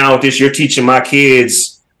can't get down with this. You're teaching my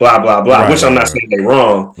kids blah, blah, blah, which I'm not saying they're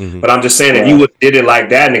wrong, but I'm just saying if you would did it like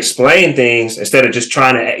that and explain things instead of just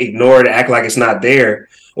trying to ignore it, act like it's not there,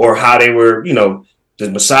 or how they were, the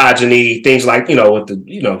misogyny, things like, with the,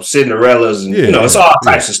 Cinderellas and, it's all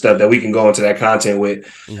types of stuff that we can go into that content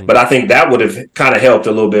with. But I think that would have kind of helped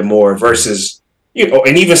a little bit more versus,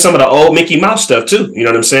 and even some of the old Mickey Mouse stuff too, you know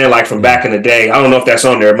what I'm saying? Like from back in the day, I don't know if that's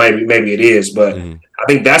on there, maybe it is, but I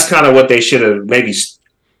think that's kind of what they should have maybe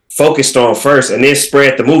focused on first, and then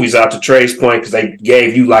spread the movies out to Trey's point, because they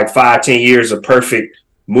gave you like 5-10 years of perfect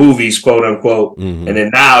movies, quote unquote, and then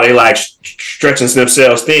now they like stretching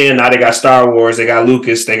themselves thin. Now they got Star Wars, they got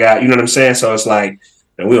Lucas, they got, you know what I'm saying? So it's like,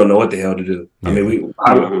 and we don't know what the hell to do. I mean,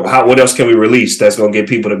 what else can we release that's gonna get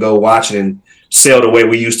people to go watch it and sell the way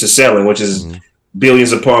we used to selling, which is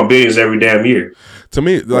billions upon billions every damn year. To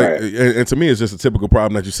me, and to me, it's just a typical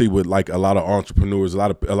problem that you see with like a lot of entrepreneurs, a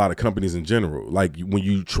lot of companies in general. Like when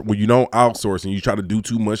you don't outsource and you try to do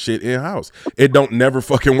too much shit in house, it don't never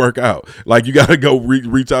fucking work out. Like you gotta go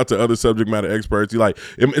reach out to other subject matter experts. You like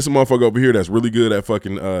it's a motherfucker over here that's really good at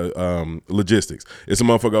fucking logistics. It's a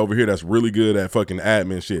motherfucker over here that's really good at fucking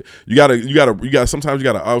admin shit. You gotta sometimes you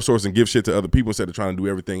gotta outsource and give shit to other people instead of trying to do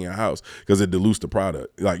everything in house, because it dilutes the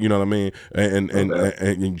product. Like, you know what I mean?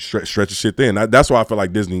 And you stretch the shit thin. That's why I feel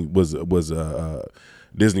like Disney was a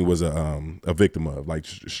victim of, like,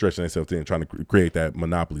 stretching themselves thin, trying to create that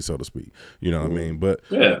monopoly, so to speak. You know what I mean? But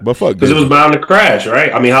fuck, because it was bound to crash,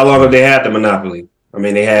 right? I mean, how long have they had the monopoly? I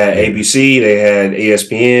mean, they had ABC, they had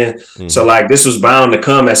ESPN. So like, this was bound to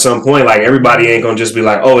come at some point. Like, everybody ain't gonna just be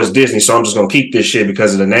like, oh, it's Disney, so I'm just gonna keep this shit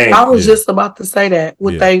because of the name. I was just about to say that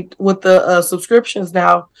with the subscriptions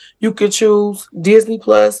now, you could choose Disney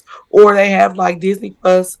Plus, or they have like Disney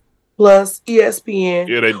Plus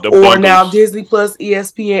ESPN, or now Disney Plus,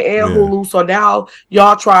 ESPN, and Hulu. So now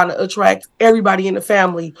y'all trying to attract everybody in the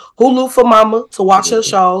family. Hulu for mama to watch her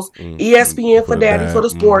shows, ESPN for daddy for the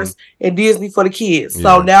sports, and Disney for the kids.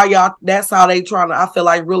 So now y'all, that's how they trying to, I feel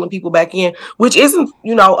like, reeling people back in, which isn't,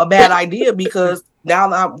 a bad idea, because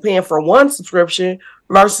now I'm paying for one subscription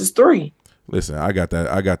versus 3. Listen, I got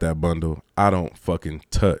that bundle. I don't fucking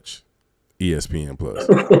touch ESPN Plus.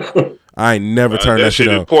 I ain't never turned that shit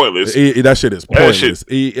on. Pointless. That shit is pointless.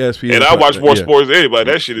 ESPN. And I watch more sports than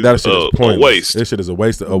anybody. That shit is a waste. That shit is a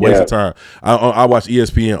waste of time. I watch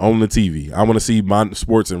ESPN on the TV. I want to see my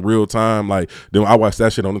sports in real time. Like, then I watch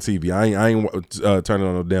that shit on the TV. I ain't turning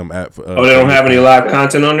on no damn app. They don't have any live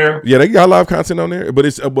content on there? Yeah, they got live content on there. But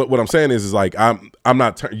it's what I'm saying is like, I'm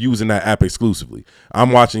not using that app exclusively.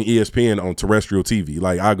 I'm watching ESPN on terrestrial TV.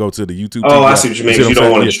 Like, I go to the YouTube. Oh, I see what you mean. You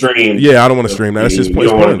don't want to stream. Yeah, I don't want to stream that. That's just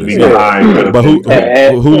pointless. But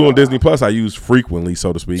Hulu and Disney Plus I use frequently,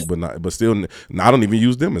 so to speak, but still, I don't even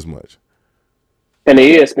use them as much. And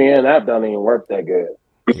the ESPN app don't even work that good.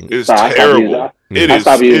 It's terrible. I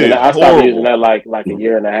stopped using that like a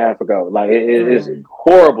year and a half ago. Like it's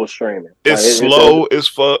horrible streaming. It's slow as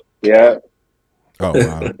fuck. Yeah. Oh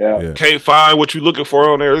wow. Yeah. Can't find what you're looking for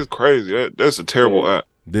on there. It's crazy. That's a terrible app.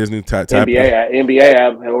 Disney tap NBA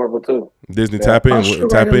app horrible too. Disney tap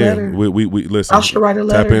in. We listen. I should write a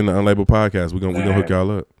letter. Tap in the Unlabeled Podcast. We're gonna hook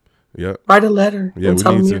y'all up. Yep. Write a letter. Yeah, and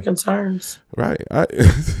tell them your concerns. Right.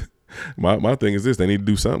 My thing is this: they need to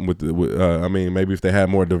do something with I mean, maybe if they had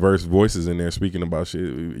more diverse voices in there speaking about shit,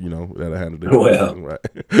 you know, that'll handle it. Well, right.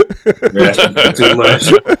 That's too much.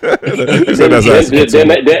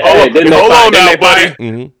 Hold on now, buddy.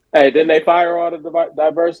 Mm-hmm. Hey, didn't they fire all the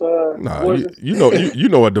diverse voices? You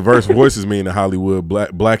know what diverse voices mean in Hollywood?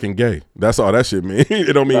 Black and gay. That's all that shit mean.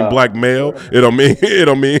 It don't mean black male. It don't mean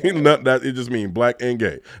nothing. That it just mean black and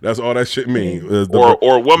gay. That's all that shit mean.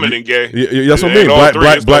 Or woman and gay. Yeah, that's what I mean.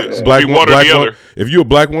 Black woman. If you a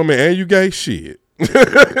black woman and you gay, shit.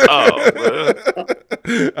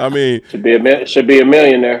 I mean, should be a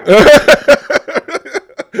millionaire.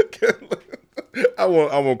 I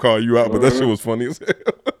won't call you out, but that shit was funny as hell.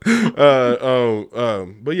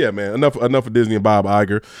 But yeah, man, enough of Disney and Bob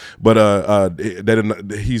Iger. But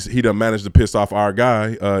he done managed to piss off our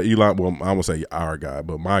guy, Elon. Well, I won't say our guy,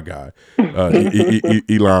 but my guy,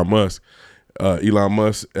 Elon Musk. Elon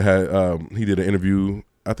Musk had he did an interview.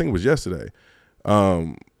 I think it was yesterday.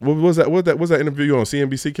 What was that? Was that interview on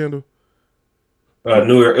CNBC, Kendall?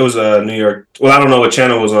 New York. It was New York. Well, I don't know what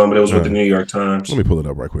channel it was on, but it was with the New York Times. Let me pull it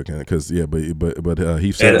up right quick, because but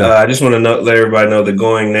he said. And I just want to let everybody know the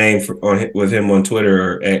going name with him on Twitter,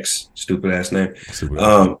 or X, stupid ass name,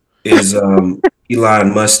 is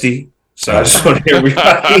Elon Musty. So I just want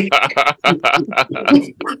everybody.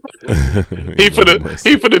 he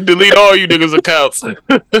finna delete all you niggas' accounts.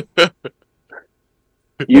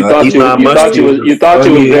 You thought you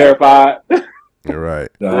was verified. You're right.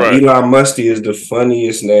 Elon Musty is the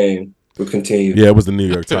funniest name. We'll continue. Yeah, it was the New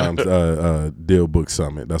York Times Deal Book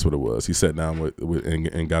Summit. That's what it was. He sat down with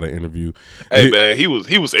and got an interview. Hey man, he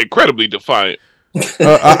was incredibly defiant.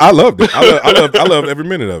 I loved it. I loved every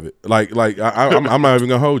minute of it. Like I'm not even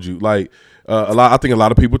gonna hold you. Like I think a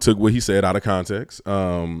lot of people took what he said out of context.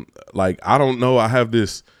 Like I don't know. I have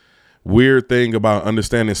this weird thing about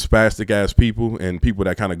understanding spastic ass people and people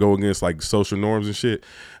that kind of go against like social norms and shit.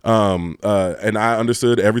 And I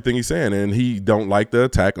understood everything he's saying, and he don't like the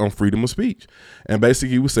attack on freedom of speech. And basically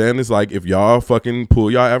he was saying is like, if y'all fucking pull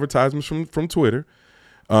y'all advertisements from Twitter,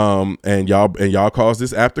 and y'all cause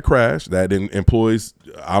this app to crash that employs,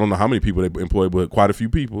 I don't know how many people they employ, but quite a few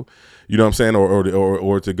people, you know what I'm saying?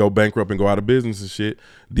 Or to go bankrupt and go out of business and shit.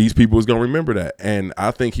 These people is going to remember that. And I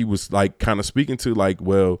think he was like kind of speaking to like,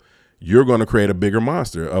 well, you're going to create a bigger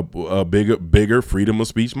monster, a bigger freedom of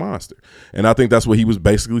speech monster. And I think that's what he was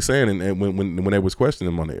basically saying. And when they was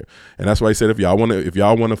questioning him on there, and that's why he said, if y'all want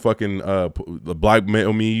to fucking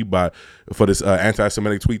blackmail me for this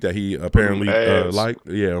anti-Semitic tweet that he apparently liked,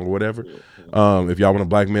 or whatever. If y'all want to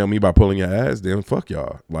blackmail me by pulling your ass, then fuck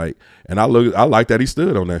y'all. Like, and I like that he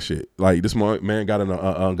stood on that shit. Like, this man got an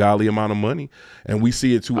ungodly amount of money, and we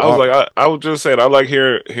see it too. I was just saying, I like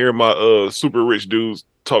hearing my super rich dudes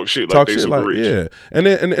talk shit like they super rich. Yeah, and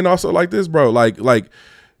then and also like this, bro. Like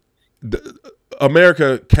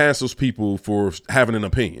America cancels people for having an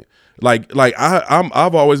opinion. Like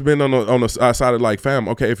I've always been on the side of like, fam,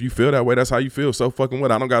 okay, if you feel that way, that's how you feel. So fucking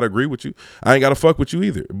what? I don't gotta agree with you. I ain't gotta fuck with you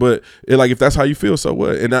either. But like, if that's how you feel, so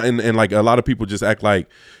what? And like a lot of people just act like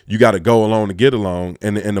you gotta go along to get along.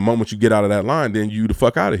 And the moment you get out of that line, then you the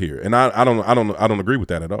fuck out of here. And I don't agree with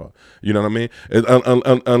that at all. You know what I mean?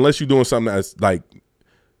 Unless you're doing something that's like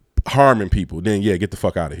harming people, then yeah, get the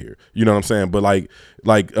fuck out of here. You know what I'm saying? But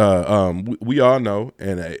we all know,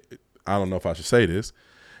 and I don't know if I should say this,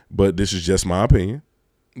 but this is just my opinion,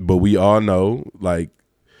 but we all know, like,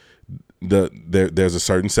 there's a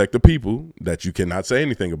certain sect of people that you cannot say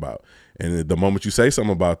anything about, and the moment you say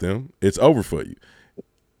something about them, it's over for you.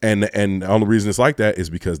 And the only reason it's like that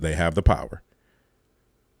is because they have the power.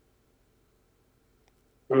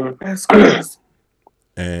 That's crazy.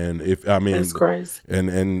 And that's crazy.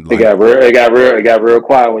 And like, it got real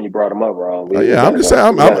quiet when you brought them up, bro. I'm just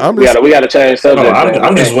saying, we got to change subject.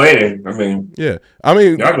 I'm just waiting. I mean, yeah. I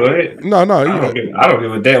mean, y'all go ahead. No. I don't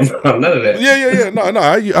give a damn about none of that. Yeah. No.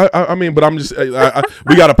 I mean, but I'm just. we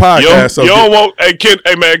got a podcast. You don't want.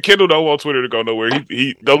 Hey man, Kendall don't want Twitter to go nowhere.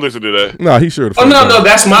 He don't listen to that. No, he sure. No.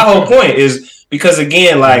 That's my whole point. Is because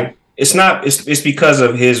again, like. It's because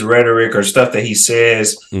of his rhetoric or stuff that he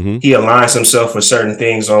says. Mm-hmm. He aligns himself with certain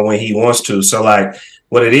things on when he wants to. So like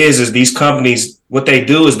what it is these companies, what they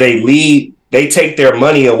do is they take their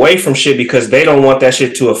money away from shit because they don't want that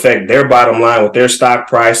shit to affect their bottom line with their stock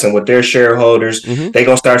price and with their shareholders. Mm-hmm. They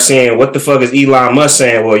gonna start saying, what the fuck is Elon Musk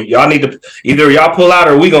saying? Well, y'all need to either y'all pull out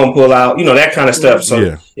or we gonna pull out, that kind of stuff.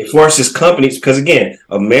 So it forces companies, because again,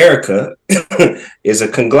 America is a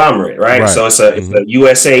conglomerate, right? So it's a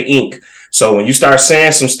USA Inc. So when you start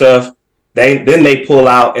saying some stuff, they pull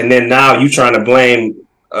out, and then now you trying to blame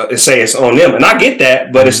and say it's on them. And I get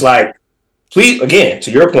that, but it's like, please, again,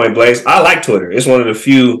 to your point, Blaze, I like Twitter. It's one of the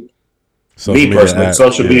few Me personally,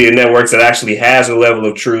 social media networks that actually has a level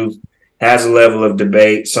of truth, has a level of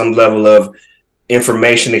debate, some level of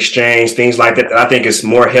information exchange, things like that I think is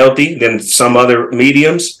more healthy than some other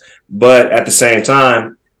mediums. But at the same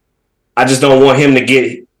time, I just don't want him to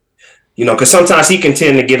get, because sometimes he can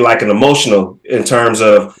tend to get like an emotional in terms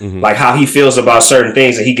of like how he feels about certain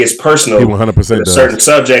things, and he gets personal. He 100% with a certain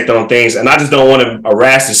subject on things, and I just don't want a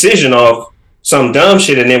rash decision off some dumb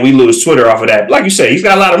shit, and then we lose Twitter off of that. Like you said, he's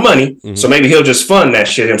got a lot of money, so maybe he'll just fund that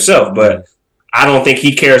shit himself. But I don't think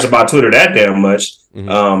he cares about Twitter that damn much.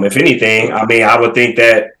 If anything, I mean, I would think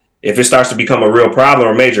that if it starts to become a real problem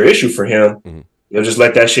or major issue for him, he'll just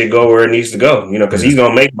let that shit go where it needs to go. Because he's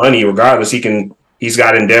gonna make money regardless. He's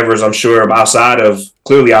got endeavors, I'm sure, outside of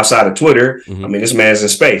Twitter. I mean, this man's in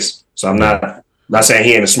space, so I'm not saying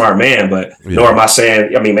he ain't a smart man, but nor am I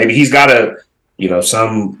saying. I mean, maybe he's got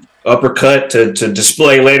some uppercut to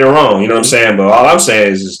display later on. You know what I'm saying? But all I'm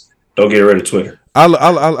saying is don't get rid of Twitter. I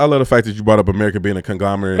love the fact that you brought up America being a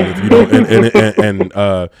conglomerate, and if you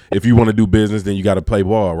don't, if you want to do business, then you got to play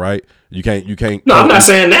ball, right? You can't. No, I'm not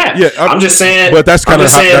saying that. Yeah, I'm just saying. But that's kind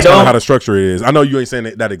of how the structure is. I know you ain't saying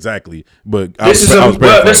that exactly, but this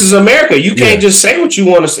is America. You can't just say what you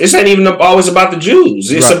want to. It ain't even always about the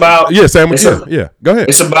Jews. It's about sandwich. Go ahead.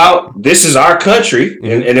 It's about this is our country,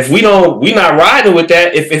 and if we're not riding with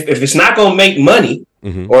that. If it's not gonna make money.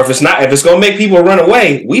 Or if it's gonna make people run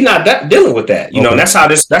away, we not dealing with that. And that's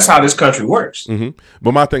how this country works.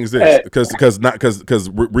 But my thing is this, because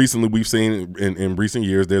recently we've seen in recent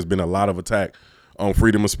years there's been a lot of attack on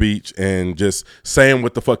freedom of speech and just saying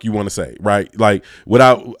what the fuck you want to say, right? Like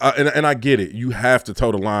without and I get it, you have to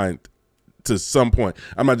toe the line to some point.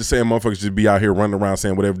 I'm not just saying motherfuckers just be out here running around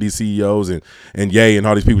saying whatever these CEOs and Ye and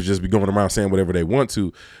all these people just be going around saying whatever they want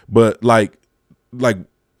to, but like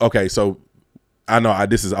okay, so I know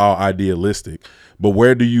this is all idealistic, but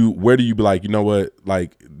where do you be like, you know what,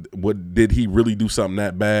 like, what did he really do something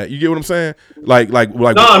that bad? You get what I'm saying? Like.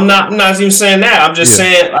 No, I'm not even saying that. I'm just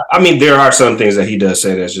saying. I mean, there are some things that he does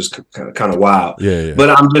say that's just kind of wild. Yeah. But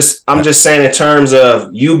I'm just saying in terms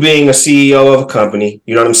of you being a CEO of a company.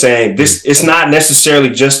 You know what I'm saying? It's not necessarily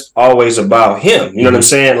just always about him. You know what I'm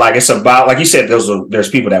saying? Like it's about, like you said, there's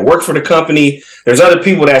people that work for the company. There's other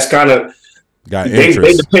people that's kind of. They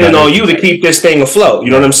depending on you to keep this thing afloat.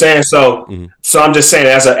 You know what I'm saying? So I'm just saying,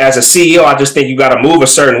 as a CEO, I just think you got to move a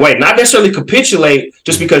certain way, not necessarily capitulate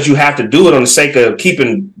just because you have to do it on the sake of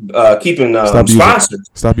keeping sponsors.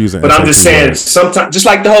 Stop using. But I'm just saying, sometimes, just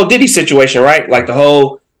like the whole Diddy situation, right? Like the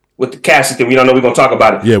whole with the Cassie thing, we don't know we're gonna talk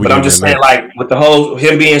about it. Yeah, but I'm just saying, like with the whole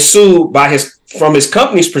him being sued from his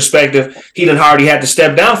company's perspective, he done already had to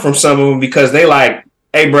step down from some of them because they like,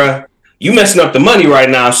 hey, bruh, you messing up the money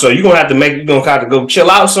right now, so you're gonna have to go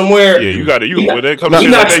chill out somewhere. Yeah, you got to. When it comes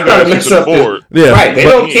to that, they got to mess up the board. Right? They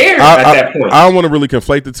don't care at that point. I don't want to really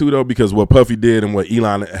conflate the two though, because what Puffy did and what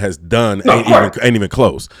Elon has done ain't even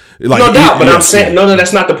close. Like, no doubt, but I'm saying no,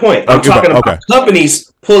 that's not the point. I'm talking about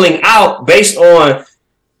companies pulling out based on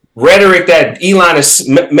rhetoric that Elon is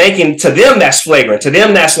making. To them, that's flagrant. To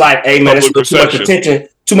them, that's like, hey man, it's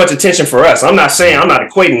too much attention for us. I'm not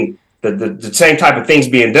equating the same type of things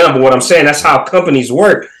being done, but what I'm saying, that's how companies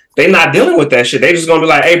work. They're not dealing with that shit. They just gonna be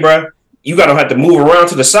like, hey, bro, you gotta have to move around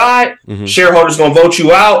to the side. Shareholders gonna vote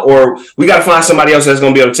you out, or we gotta find somebody else that's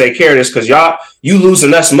gonna be able to take care of this because you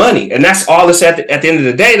losing us money, and that's all. It's at the end of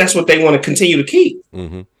the day, that's what they want to continue to keep.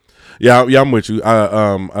 Yeah, I'm with you. I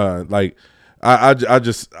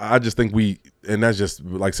just think we. And that's just,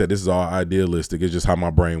 like I said, this is all idealistic. It's just how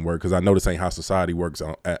my brain works, because I know this ain't how society works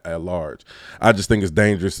at large. I just think it's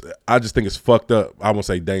dangerous. I just think it's fucked up. I won't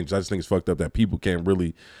say dangerous. I just think it's fucked up that people can't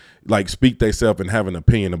really like speak themselves and have an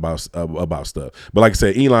opinion about stuff. But like I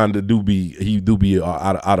said, Elon do be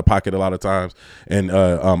out of pocket a lot of times. And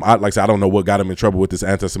like I said, I don't know what got him in trouble with this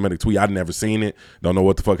anti-Semitic tweet. I'd never seen it. Don't know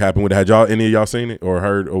what the fuck happened with it. Had any of y'all seen it or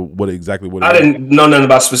heard or what exactly what? I didn't know nothing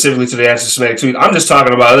about specifically to the anti-Semitic tweet. I'm just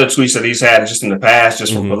talking about other tweets that he's had just in the past,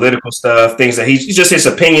 just from political stuff, things that he's just his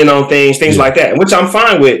opinion on things like that, which I'm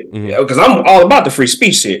fine with because I'm all about the free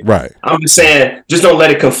speech shit. Right. I'm just saying, just don't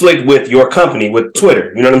let it conflict with your company, with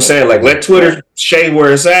Twitter. You know what I'm saying? Like, let Twitter shade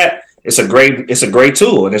where it's at. It's a great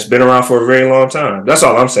tool, and it's been around for a very long time. That's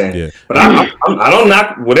all I'm saying. Yeah. But I don't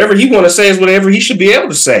knock whatever he want to say is whatever he should be able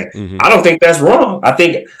to say. I don't think that's wrong. I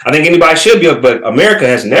think anybody should be, but America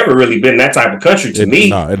has never really been that type of country to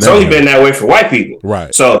me. It's only been that way for white people.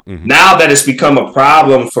 Right. So now that it's become a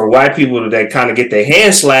problem for white people, they kind of get their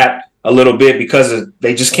hands slapped a little bit because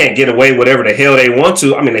they just can't get away whatever the hell they want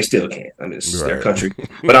to. I mean, they still can't. I mean, it's their country.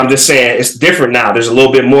 But I'm just saying it's different now. There's a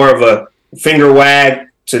little bit more of a finger wag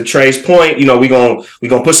to Trey's point, you know, we gonna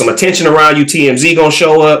put some attention around you. TMZ gonna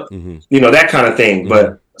show up, you know, that kind of thing.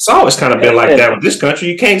 But it's always kind of been like that with this country.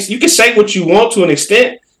 You can say what you want to an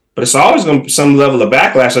extent, but it's always going to be some level of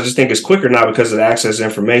backlash. I just think it's quicker now because of the access to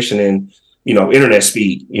information and, you know, internet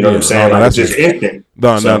speed. You know what I'm saying? Like, it's just instant.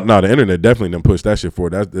 No, the internet definitely done push that shit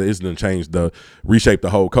forward. It's done changed reshape the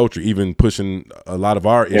whole culture, even pushing a lot of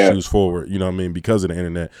our issues forward. You know what I mean? Because of the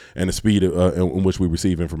internet and the speed in which we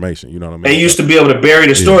receive information. You know what I mean? They used to be able to bury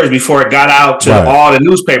the stories before it got out to all the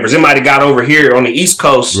newspapers. It might have got over here on the East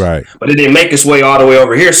Coast, but it didn't make its way all the way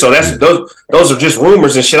over here. So that's those are just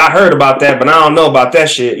rumors and shit. I heard about that, but I don't know about that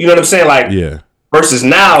shit. You know what I'm saying? Like, versus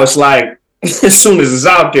now, it's like, as soon as it's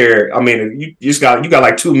out there, I mean, you got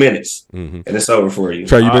like 2 minutes, and it's over for you.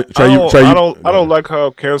 I don't like how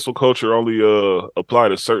cancel culture only apply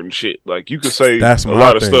to certain shit. Like, you could say a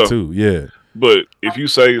lot of stuff too, but if you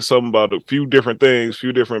say something about a few different things,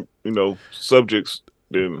 few different subjects,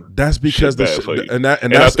 then that's because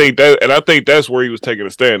I think that's where he was taking a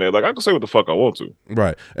stand at. Like, I can say what the fuck I want to,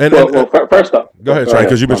 right? First off, go ahead, Trey,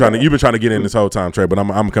 because you've been trying to get in this whole time, Trey. But I'm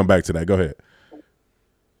gonna come back to that. Go ahead.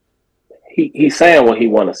 He's saying what he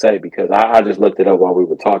want to say because I just looked it up while we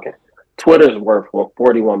were talking. Twitter's worth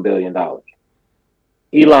 $41 billion.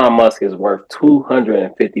 Elon Musk is worth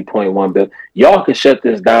 $250.1 billion. Y'all could shut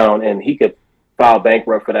this down and he could file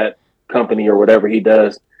bankrupt for that company or whatever he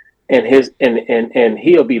does, and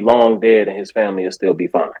he'll be long dead and his family will still be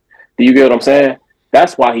fine. Do you get what I'm saying?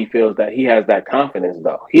 That's why he feels that he has that confidence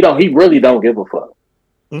though. He really don't give a fuck.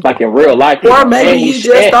 Like in real life. Or maybe he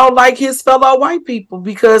just don't like his fellow white people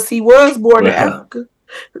because he was born in Africa.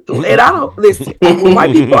 And I don't listen. When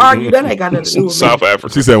white people argue, that ain't got nothing to do with South me.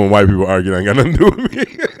 Africa. She said when white people argue, that ain't got nothing to do with me.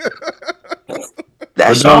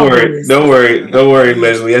 Don't worry,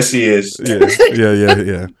 Leslie. Yes, he is. Yeah.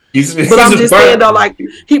 But I'm just saying though, like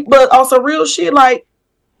but also real shit, like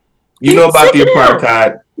you know about the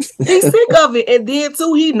apartheid. He's sick of it, and then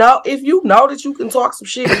too, if you know that you can talk some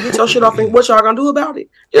shit and get your shit off, and what y'all gonna do about it?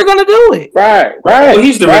 You're gonna do it, right? Well,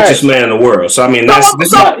 he's the richest man in the world, so I mean, this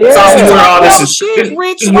is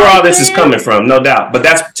where all this is coming from, no doubt. But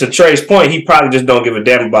that's to Trey's point. He probably just don't give a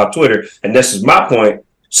damn about Twitter, and this is my point.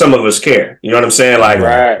 Some of us care. You know what I'm saying? Like,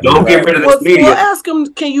 don't get rid of this media. Well, ask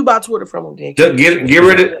him, can you buy Twitter from him? Then get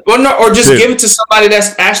rid of it. Well, no, or just give it to somebody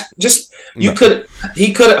that's actually he could.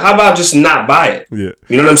 How about just not buy it? Yeah.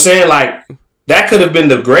 You know what I'm saying? Like, that could have been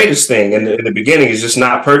the greatest thing in the beginning, is just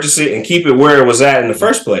not purchase it and keep it where it was at in the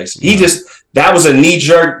first place. That was a knee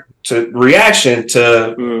jerk reaction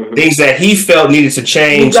to things that he felt needed to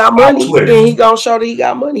change. He got money. Then he gonna show that he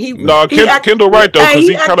got money. Kendall right though, because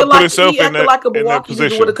he kind of put himself in that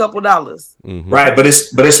position with a couple dollars. Right, but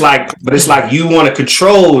it's like you want to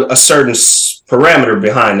control a certain parameter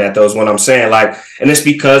behind that. Though is what I'm saying. Like, and it's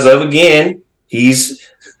because of, again, he's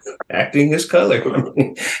acting his color.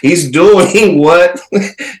 He's doing what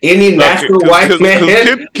any natural white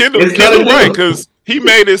man. Kendall right, because he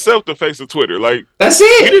made himself the face of Twitter. Like, that's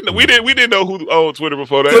it. We didn't know who owned Twitter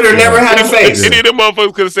before that. Twitter never had a face. Any of them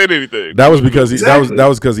motherfuckers could have said anything. That was because that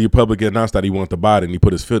was because the Public announced that he wanted to buy it, and he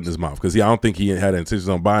put his foot in his mouth because I don't think he had intentions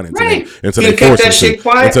on buying it until they forced him to.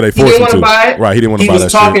 Until they forced him to. Right, he didn't want to buy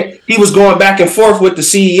that shit. He was going back and forth with the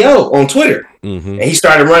CEO on Twitter, and he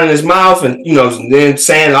started running his mouth and then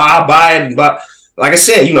saying, "I'll buy it." But like I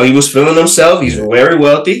said, he was feeling himself. He's very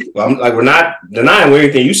wealthy. We're not denying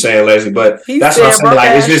anything you're saying, Leslie, but that's what I'm saying.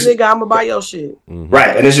 Like, it's just, nigga, I'm gonna buy your shit.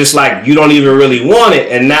 Right. And it's just like, you don't even really want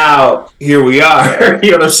it. And now here we are.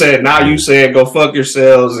 You know what I'm saying? Now you saying go fuck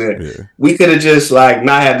yourselves. And we could have just not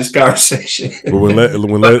had this conversation. But when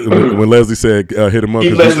Leslie said hit him up,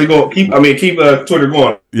 keep Leslie going. Keep Twitter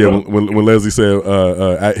going. Yeah, when Leslie said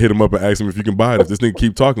hit him up and ask him if you can buy it. If this nigga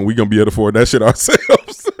keep talking, we gonna be able to afford that shit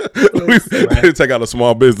ourselves. Take out a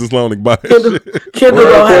small business loan and buy it. Kendall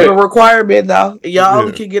don't have a requirement though. Y'all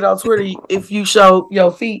only can get on Twitter if you show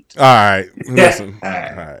your feet. All right, listen. All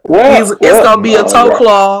right. It's gonna be a toe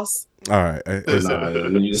clause. All right.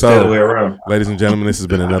 So, way around. Ladies and gentlemen, this has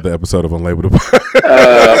been another episode of Unlabeled.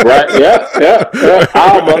 Right? Yeah.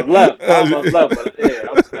 I almost left.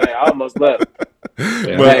 But I almost left.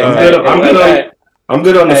 I'm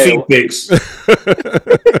good on the feet pics.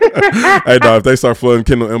 Hey, dog, if they start flooding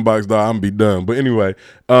Kindle inbox, dog, I'm gonna be done. But anyway,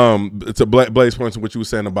 to Blaze points to what you were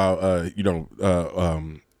saying about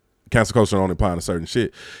cancel culture only applying to certain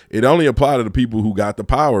shit. It only apply to the people who got the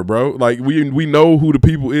power, bro. Like, we know who the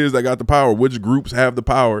people is that got the power, which groups have the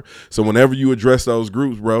power. So whenever you address those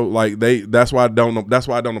groups, bro, like that's why I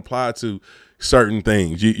don't apply to certain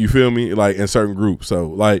things. You feel me? Like, in certain groups. So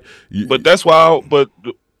like, but that's why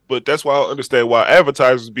that's why I understand why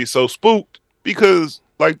advertisers be so spooked, because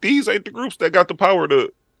like, these ain't the groups that got the power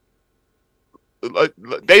to like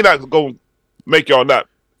they not gonna make y'all not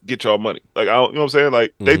get y'all money. Like I don't, you know what I'm saying?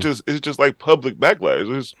 Like they just it's just like public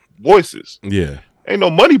backlash. It's voices. Yeah, ain't no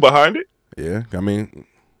money behind it. Yeah, I mean,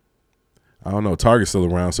 I don't know. Target's still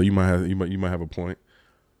around, so you might have a point.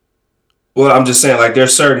 Well, I'm just saying, like,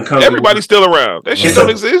 there's certain companies. Everybody's still around. That shit don't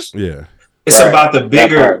exist. Yeah, it's about the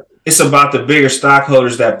bigger. It's about the bigger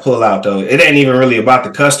stockholders that pull out, though. It ain't even really about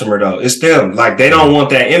the customer, though. It's them. Like, they don't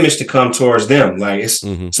want that image to come towards them. Like, it's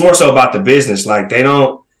more so about the business. Like, they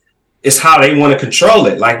don't. It's how they want to control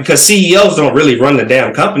it. Like, because CEOs don't really run the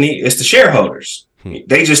damn company. It's the shareholders.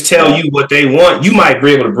 They just tell you what they want. You might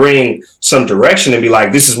be able to bring some direction and be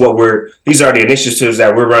like, this is what these are the initiatives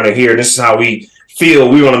that we're running here. This is how we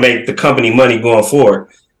feel we want to make the company money going forward.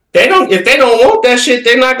 If they don't want that shit,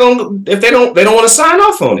 they're not going to, they don't want to sign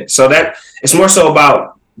off on it. So that it's more so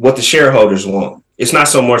about what the shareholders want. It's not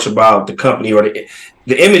so much about the company or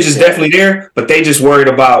the image is definitely there, but they just worried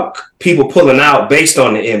about people pulling out based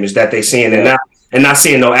on the image that they seeing and not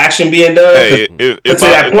seeing no action being done. Hey,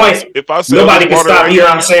 if I sell nobody can stop here.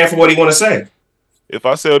 I'm saying for what he want to say. If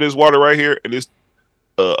I sell this water right here and it's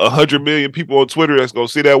 100 million people on Twitter that's gonna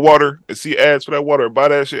see that water and see ads for that water and buy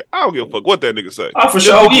that shit, I don't give a fuck what that nigga say. Oh, for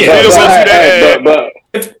sure. Yeah.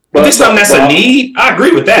 But this something that's a need, I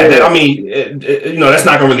agree with that. I mean, that's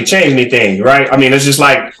not gonna really change anything, right? I mean, it's just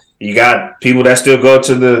like you got people that still go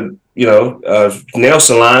to the nail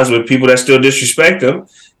salons with people that still disrespect them,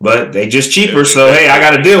 but they just cheaper. So hey, I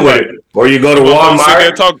got to deal with it. Or you go to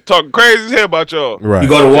Walmart, talk crazy as hell about y'all. Right. You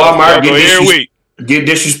go to Walmart, get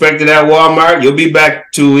disrespected at Walmart. You'll be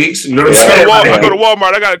back 2 weeks. You know what I'm saying? I go to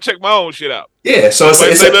Walmart. I got to check my own shit out. Yeah. So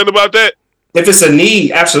say nothing about that. If it's a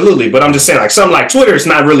need, absolutely. But I'm just saying, like something like Twitter, it's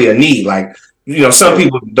not really a need. Like, some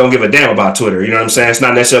people don't give a damn about Twitter. You know what I'm saying? It's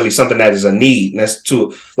not necessarily something that is a need. That's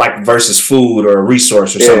to like versus food or a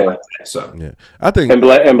resource or something like that. So yeah, I think and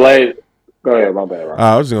Blade. Go ahead, my bad. Right?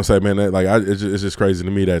 I was just gonna say, man, that, it's just crazy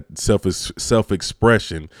to me that self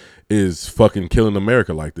expression is fucking killing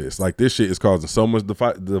America like this. Like this shit is causing so much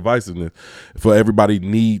divisiveness for everybody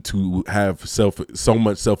need to have so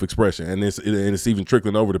much self expression, and it's even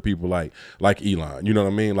trickling over to people like Elon. You know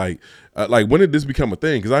what I mean? Like when did this become a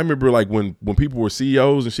thing? Because I remember like when people were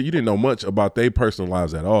CEOs and shit, you didn't know much about their personal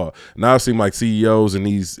lives at all. Now it seems like CEOs and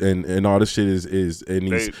these and all this shit is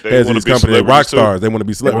and these heads of these companies, rock stars, they want to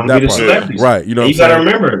be celebrities. Right? You know, you got to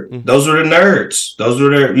remember those are the nerds. Those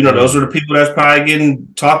are those are the people that's probably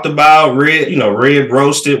getting talked about, red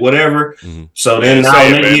roasted, whatever. So then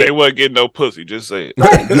now they wasn't getting no pussy. Just say it.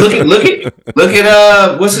 Right. Look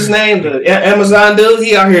at what's his name? The Amazon dude.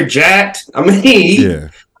 He out here jacked. I mean,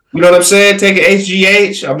 you know what I'm saying? Taking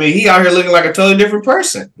HGH. I mean, he out here looking like a totally different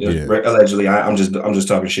person. Yeah. Allegedly, I'm just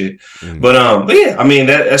talking shit. But yeah, I mean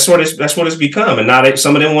that's what it's become. And now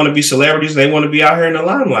some of them want to be celebrities. They want to be out here in the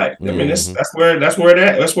limelight. I mean, that's where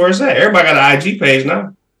it's at. Everybody got an IG page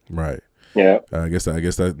now. Right. Yeah. I guess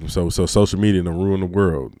that. So social media to ruin the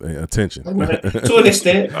world. Attention. To an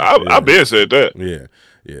extent. I've been said that. Yeah.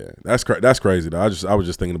 Yeah, that's crazy though. I was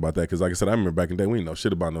just thinking about that because, like I said, I remember back in the day we didn't know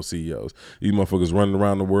shit about no CEOs. These motherfuckers running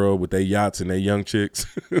around the world with their yachts and their young chicks.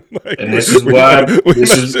 And this is why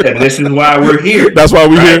we're here. That's why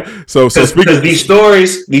we're here. So speaking, these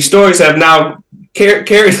stories have now carried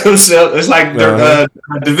themselves. It's like their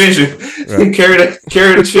division. Right. carry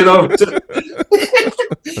the shit over.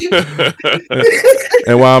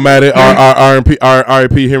 And while I'm at it,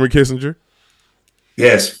 R.I.P. Henry Kissinger.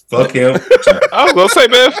 Yes, fuck him. I was gonna say,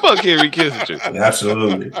 man, fuck Henry Kissinger.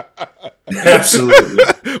 Absolutely.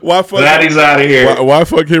 Why fuck? Glad he's out of here. Why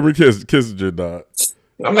fuck Henry Kissinger, dog?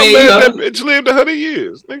 I mean, that bitch lived 100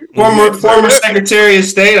 years. Former Secretary of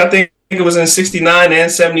State. I think it was in 69 and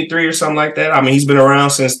 73 or something like that. I mean, he's been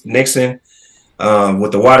around since Nixon.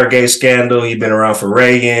 With the Watergate scandal, he'd been around for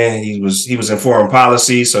Reagan. He was in foreign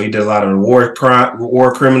policy, so he did a lot of war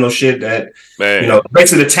criminal shit that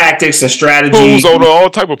basically the tactics and strategy. Who's on all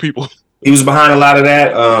type of people. He was behind a lot of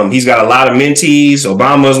that. He's got a lot of mentees.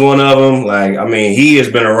 Obama's one of them. Like, I mean, he has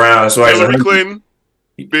been around. So Hillary Clinton,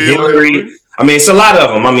 Hillary. I mean, it's a lot of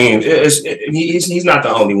them. I mean, he's not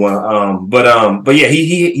the only one. But yeah,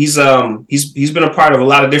 he's been a part of a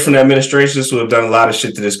lot of different administrations who have done a lot of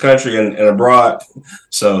shit to this country and abroad.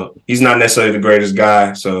 So he's not necessarily the greatest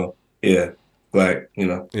guy. So yeah, like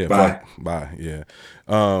bye. Yeah.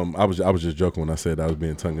 I was just joking when I said I was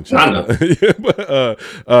being tongue in cheek. I know.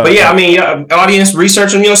 But yeah, I mean, audience,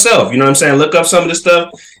 research him yourself. You know what I'm saying? Look up some of the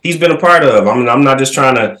stuff he's been a part of. I mean, I'm not just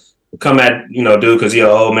trying to come at dude because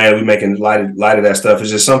old man, we making light of that stuff. It's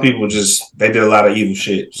just some people they did a lot of evil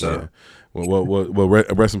shit. So well,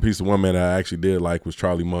 rest in peace to one man I actually did like was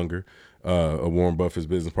Charlie Munger. Warren Buffett's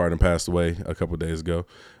business partner, passed away a couple of days ago.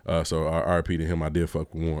 So RIP to him. I did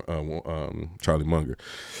fuck with Charlie Munger.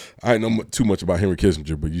 I didn't know too much about Henry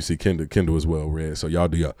Kissinger, but you see Kendall is well read. So y'all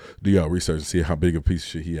do y'all research and see how big a piece of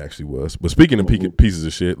shit he actually was. But speaking of pieces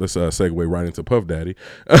of shit, let's segue right into Puff Daddy.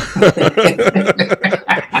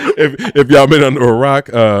 if y'all been under a rock,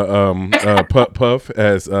 Puff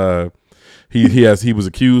has he was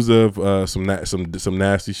accused of some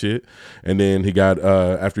nasty shit, and then he got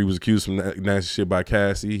after he was accused of some nasty shit by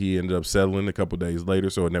Cassie, he ended up settling a couple days later,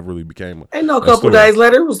 so it never really became a couple days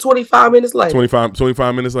later. It was 25 minutes later.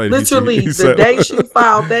 25 minutes later. Literally, the day she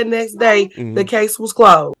filed, that next day, the case was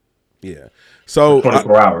closed. Yeah. So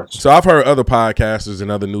 24 hours. So I've heard other podcasters and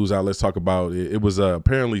other news outlets talk about it. It was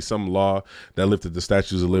apparently some law that lifted the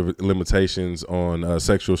statutes of limitations on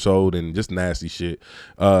sexual assault and just nasty shit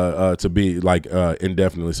to be like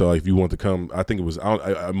indefinitely. So if you want to come, I think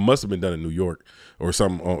it must have been done in New York or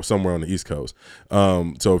somewhere on the East Coast.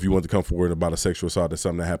 So if you want to come forward about a sexual assault, that's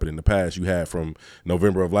something that happened in the past. You had from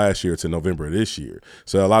November of last year to November of this year.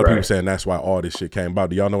 So a lot of people saying that's why all this shit came about.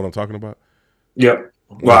 Do y'all know what I'm talking about? Yep.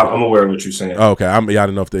 Well, I'm aware of what you're saying. Okay, I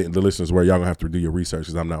don't know if the listeners were. Y'all gonna have to do your research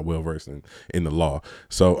because I'm not well versed in the law.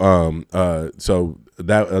 So, so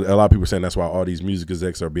that a lot of people are saying that's why all these music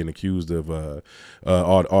execs are being accused of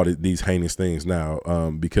all these heinous things now.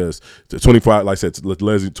 Because 25, like I said,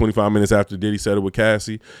 Leslie, 25 minutes after Diddy settled with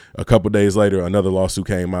Cassie, a couple days later, another lawsuit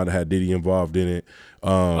came out that had Diddy involved in it.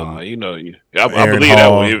 I believe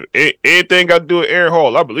that one. Anything got to do with Aaron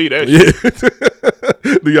Hall, I believe that shit.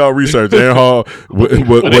 Do y'all research? Aaron Hall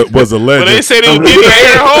was a legend. When they said he was Diddy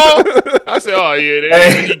Aaron Hall, I said, "Oh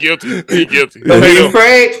yeah, he guilty. He guilty."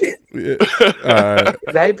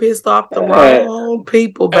 They pissed off the wrong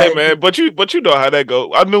people, baby. Hey man, but you know how that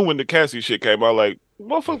go. I knew when the Cassie shit came out, like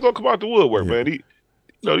motherfuckers gonna come out the woodwork, man.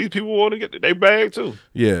 These people want to get their bag too.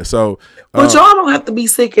 Yeah, so but y'all don't have to be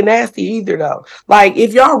sick and nasty either, though. Like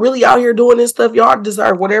if y'all really out here doing this stuff, y'all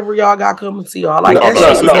deserve whatever y'all got coming to y'all. Like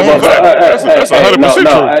that's 100%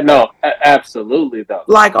 true. No, absolutely though.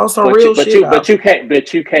 Like on some real shit. But you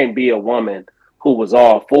can't be a woman who was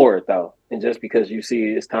all for it though, and just because you see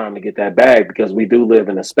it's time to get that bag, because we do live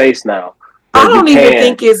in a space now. I don't even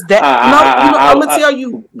think it's that. I'm gonna tell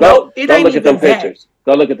you. Go look at them pictures.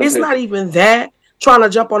 Go look at them. It's not even that. Trying to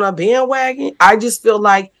jump on a bandwagon. I just feel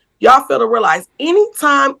like y'all fail to realize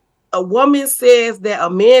anytime a woman says that a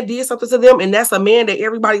man did something to them and that's a man that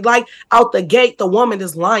everybody like, out the gate, the woman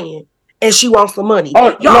is lying and she wants the money.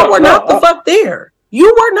 Y'all were not the fuck there. You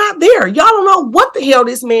were not there. Y'all don't know what the hell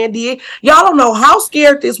this man did. Y'all don't know how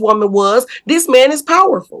scared this woman was. This man is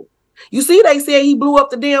powerful. You see, they said he blew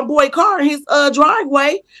up the damn boy car in his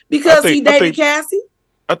driveway because he dated Cassie.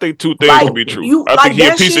 I think two things can be true. I think he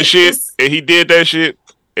a piece of shit and he did that shit,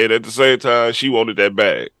 and at the same time she wanted that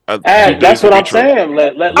bag. That's what I'm saying.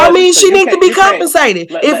 I mean, she needs to be compensated.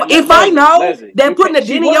 If I know that putting a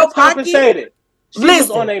dent in your pocket, she was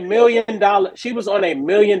on $1 million. She was on $1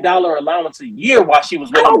 million allowance a year while she was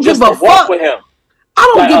with him just to walk with him.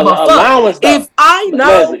 I don't give a fuck. If I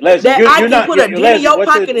know that I can put a dent in your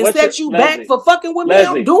pocket and set you back for fucking with me,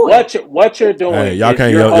 I'm doing it. What you're doing. Hey, y'all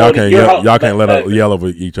can't let us yell over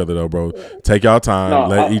each other though, bro. Take y'all time.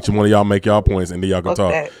 Let each one of y'all make y'all points, and then y'all can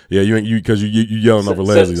talk. That. Yeah, you because you yelling over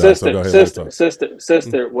Leslie. So go ahead.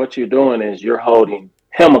 Sister, what you're doing is you're holding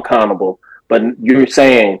him accountable, but you're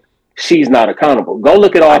saying she's not accountable. Go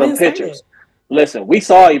look at all them pictures. Listen, we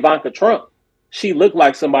saw Ivanka Trump. She looked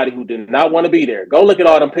like somebody who did not want to be there. Go look at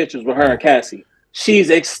all them pictures with her and Cassie. She's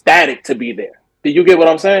ecstatic to be there. Do you get what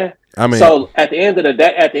I'm saying? I mean, so at the end of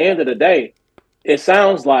the day, it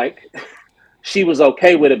sounds like she was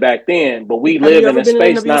okay with it back then, but we live in a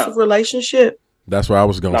space now. Relationship. That's what I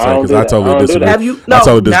was gonna say because I totally disagree. I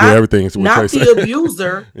totally disagree everything. Not the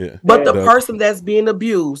abuser, but the person that's being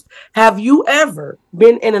abused. Have you ever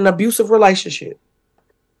been in an abusive relationship?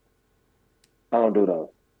 I don't do those.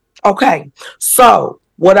 Okay, so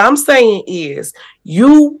what I'm saying is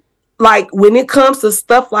you, like, when it comes to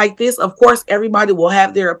stuff like this, of course, everybody will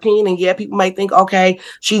have their opinion. And yeah, people may think, okay,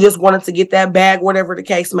 she just wanted to get that bag, whatever the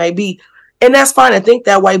case may be. And that's fine to think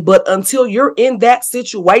that way. But until you're in that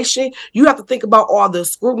situation, you have to think about all the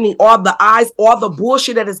scrutiny, all the eyes, all the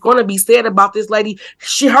bullshit that is going to be said about this lady.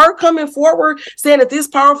 Her coming forward saying that this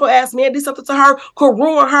powerful ass man did something to her could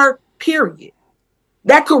ruin her, period.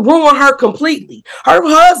 That could ruin her completely. Her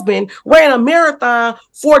husband ran a marathon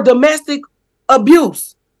for domestic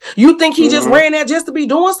abuse. You think he just ran that just to be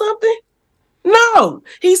doing something? No,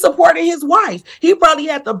 he supported his wife. He probably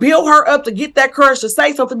had to build her up to get that courage to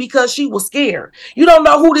say something because she was scared. You don't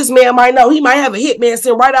know who this man might know. He might have a hitman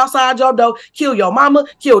sitting right outside your door, kill your mama,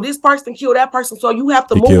 kill this person, kill that person. So you have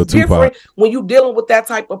to move different when you're dealing with that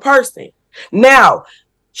type of person. Now,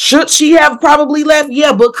 should she have probably left?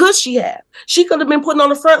 Yeah, but could she have? She could have been putting on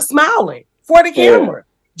the front smiling for the camera,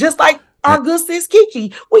 just like our good sis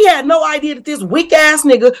Kiki. We had no idea that this weak ass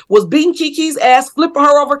nigga was beating Kiki's ass, flipping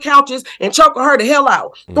her over couches and choking her the hell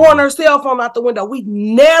out, throwing her cell phone out the window. We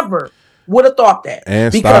never would have thought that.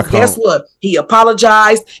 And because guess what? He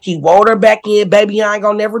apologized. He wrote her back in. Baby, I ain't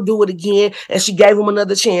gonna never do it again. And she gave him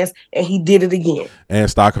another chance, and he did it again. And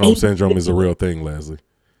Stockholm syndrome is a real thing, Leslie.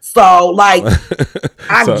 So, like,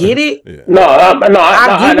 I get it. Yeah.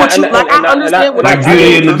 I get what you like. I understand what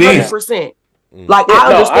you're saying 100%. Like,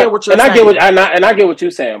 I understand what you're saying. I get what you're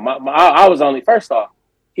saying. I was only, first off,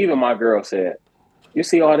 even my girl said, you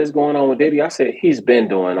see all this going on with Diddy? I said, he's been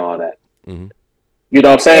doing all that. Mm-hmm. You know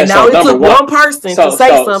what I'm saying? And now it took one person to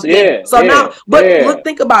say something. Look,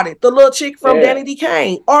 think about it. The little chick from Danny D.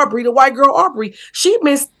 Kane, Aubrey, the white girl Aubrey, she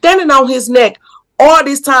been standing on his neck all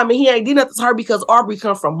this time, and he ain't did nothing to her because Aubrey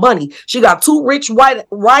come from money. She got two rich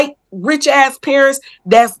rich ass parents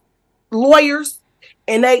that's lawyers.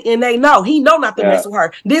 And they know he know not to mess with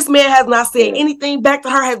her. This man has not said anything back to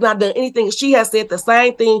her, has not done anything. She has said the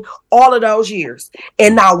same thing all of those years.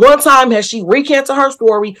 And not one time has she recanted her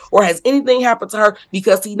story or has anything happened to her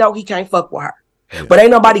because he know he can't fuck with her. Yeah. But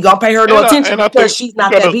ain't nobody gonna pay her no attention because she's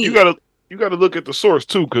not that big. You gotta look at the source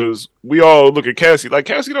too, because we all look at Cassie. Like,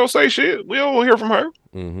 Cassie don't say shit. We don't hear from her.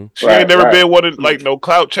 Mm-hmm. She ain't never been one of, like, no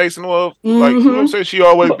clout chasing of. Like, you know what I'm saying? She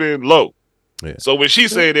always been low. Yeah. So when she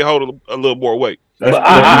said it, hold a little more weight. But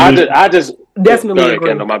I just definitely agree.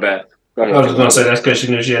 Kendall, my bad. Go ahead. I was just gonna say that's because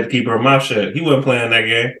she knew she had to keep her mouth shut. He wasn't playing that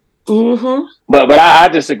game. Mm-hmm. But I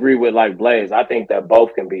disagree with like Blaze. I think that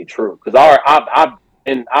both can be true because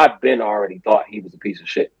I've been already thought he was a piece of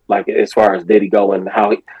shit. Like as far as Diddy go and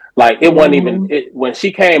how he like it wasn't even when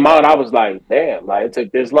she came out. I was like, damn, like it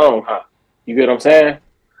took this long, huh? You get what I'm saying?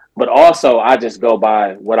 But also, I just go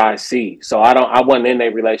by what I see. So I wasn't in a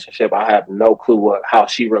relationship. I have no clue how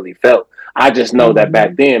she really felt. I just know that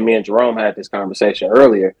back then, me and Jerome had this conversation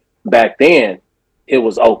earlier. Back then, it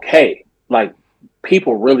was okay. Like,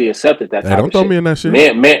 people really accepted that type don't throw me in that shit.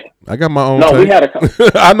 Man. I got my own take. We had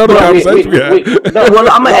I know the conversation we had.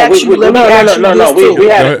 I'm going to ask you.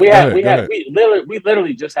 We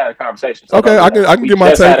literally just had a conversation. So okay, I can get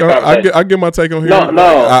my take on I get my take on here.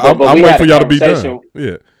 I'm waiting for y'all to be done.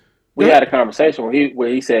 Yeah. We had a conversation where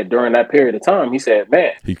he said during that period of time, he said,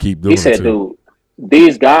 man, he said, dude,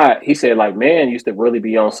 these guys, he said, like, man used to really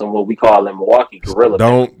be on some what we call in Milwaukee gorilla.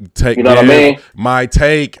 Don't take, you know what I mean? My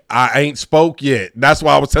take. I ain't spoke yet. That's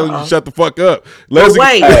why I was telling you to shut the fuck up. Leslie,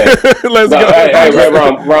 wait. Let's go. Hey,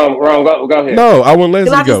 wrong. Go ahead. No, I want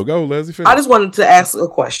Leslie to go. Go, Leslie. Finish. I just wanted to ask a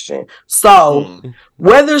question. So,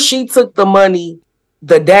 whether she took the money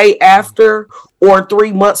the day after or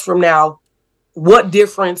 3 months from now, what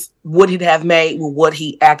difference would it have made with what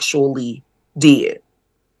he actually did?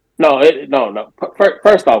 No.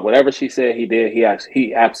 First off, whatever she said he did,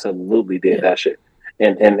 he absolutely did that shit.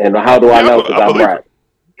 And how do I know? Because I'm right.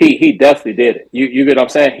 He definitely did it. You get what I'm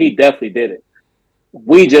saying? He definitely did it.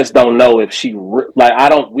 We just don't know if she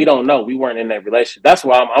we don't know. We weren't in that relationship. That's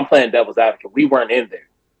why I'm playing devil's advocate. We weren't in there.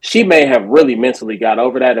 She may have really mentally got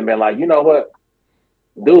over that and been like, you know what?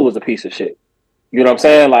 Dude was a piece of shit. You know what I'm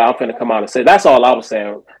saying? Like, I'm finna come out and say, that's all I was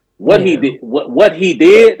saying. He did, what he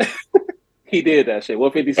did, he did that shit.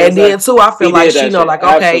 What 50 Cent and then too, I feel like she know, like,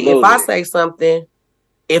 okay, absolutely. if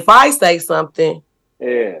I say something,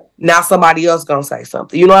 yeah, now somebody else gonna say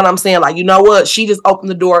something. You know what I'm saying? Like, you know what? She just opened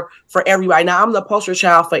the door for everybody. Now I'm the poster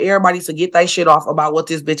child for everybody to get their shit off about what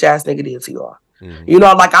this bitch ass nigga did to y'all. Mm-hmm. You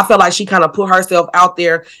know, like, I felt like she kind of put herself out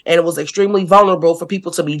there and it was extremely vulnerable for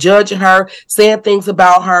people to be judging her, saying things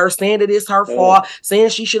about her, saying that it's her fault, saying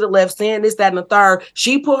she should have left, saying this, that, and the third.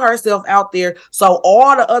 She put herself out there. So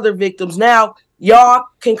all the other victims now, y'all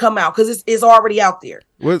can come out because it's already out there.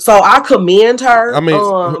 So I commend her. I mean,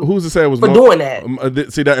 who's to say it was for doing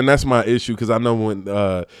that? See that, and that's my issue because I know when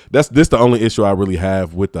this the only issue I really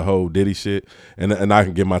have with the whole Diddy shit, and I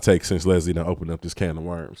can get my take since Leslie done opened up this can of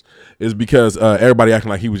worms, is because everybody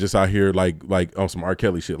acting like he was just out here like on some R.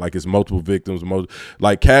 Kelly shit, like it's multiple victims.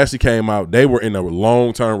 Like Cassie came out, they were in a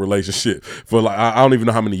long-term relationship for like I don't even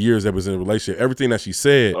know how many years they was in a relationship. Everything that she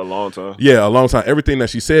said, a long time. Yeah, a long time. Everything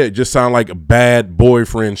that she said just sounded like a bad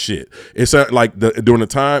boyfriend shit. It sounded like during the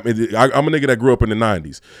time, I'm a nigga that grew up in the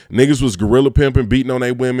 90s. Niggas was gorilla pimping, beating on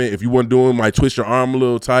their women. If you weren't doing, might twist your arm a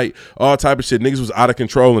little tight, all type of shit. Niggas was out of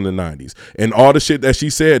control in the 90s. And all the shit that she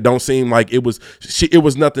said don't seem like it was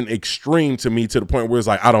nothing extreme to me, to the point where it's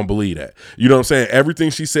like, I don't believe that. You know what I'm saying?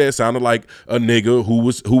 Everything she said sounded like a nigga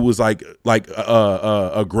who was like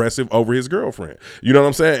aggressive over his girlfriend. You know what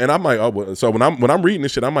I'm saying? And I'm like, oh, so when I'm reading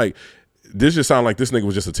this shit, I'm like, this just sounds like this nigga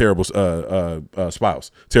was just a terrible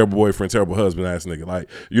spouse, terrible boyfriend, terrible husband ass nigga. Like,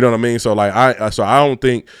 you know what I mean? So like I don't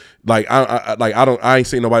think I ain't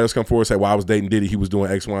seen nobody else come forward and say, well, I was dating Diddy, he was doing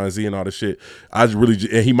X, Y, and Z and all this shit.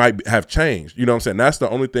 And he might have changed. You know what I'm saying? That's the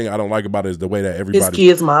only thing I don't like about it, is the way that everybody. His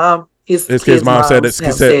kid's mom. His kid's mom said that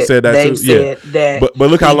too. Said that but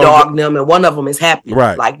look how long dogged them, and one of them is happy.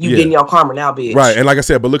 Right. Like, you getting your karma now, bitch. Right. And like I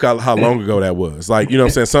said, but look how long ago that was. Like, you know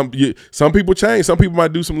what I'm saying? Some people change. Some people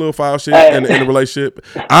might do some little foul shit in a relationship.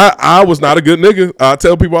 I was not a good nigga. I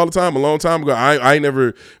tell people all the time, a long time ago, I ain't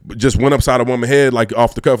never just went upside a woman's head like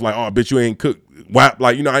off the cuff, like, oh, bitch, you ain't cooked. Whap,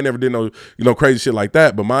 like, you know, I never did no crazy shit like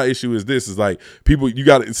that. But my issue is this: is like, people,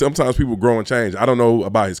 sometimes people grow and change. I don't know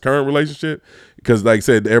about his current relationship, because like I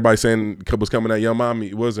said, everybody saying was coming at Young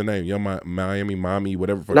Mommy. What was her name? Young Miami Mommy,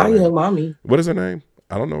 whatever. Not Young Mommy. What is her name?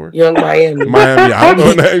 I don't know her. Young Miami. Miami. I don't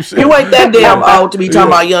know her name. Shit. You ain't that damn old to be talking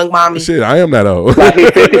about Young Mommy. Shit, I am that old.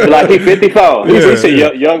 Like he 54. He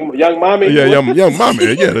said young mommy. Yeah, young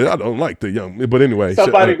mommy. Yeah, I don't like the young. But anyway,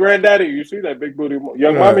 somebody granddaddy. You see that big booty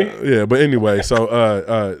young mommy? Yeah, but anyway,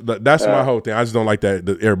 so that's my whole thing. I just don't like that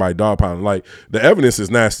everybody dog pounding. Like, the evidence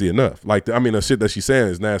is nasty enough. Like, I mean, the shit that she's saying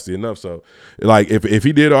is nasty enough. So like, if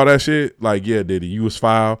he did all that shit, like, yeah, Diddy, you was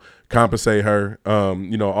foul. Compensate her.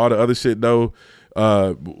 You know, all the other shit though.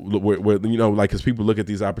 Where, you know, like, because people look at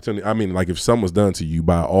these opportunities. I mean, like, if something was done to you,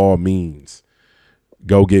 by all means,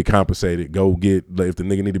 go get compensated. Go get, if the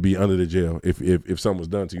nigga need to be under the jail. If something was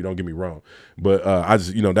done to you, don't get me wrong. But I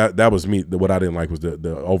just, you know, that was me. What I didn't like was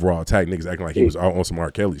the overall attack. Niggas acting like he was on some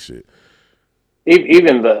R. Kelly shit.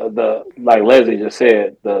 Even the like Leslie just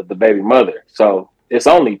said, the baby mother. So it's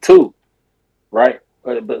only 2, right?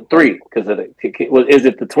 But 3, because is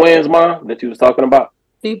it the twins' mom that you was talking about?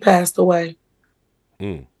 He passed away.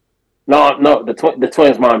 No, the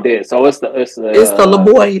twins' mom did. So it's the little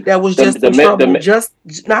boy that was just in trouble.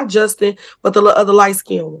 Not Justin, but the other light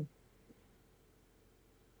skinned one.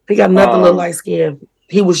 He got another little light skin.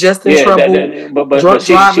 He was just in trouble, drunk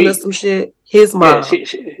driving or some shit. His mom, she,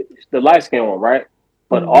 the light skinned one, right?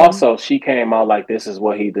 But also she came out like this is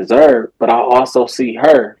what he deserved. But I also see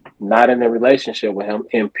her not in a relationship with him,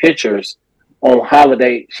 in pictures on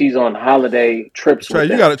holiday. She's on holiday trips. Trey,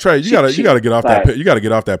 you gotta get off that. You gotta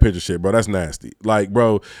get off that picture shit, bro. That's nasty. Like,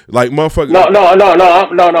 bro, like, motherfucker. No.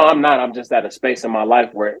 I'm not. I'm just at a space in my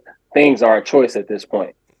life where things are a choice at this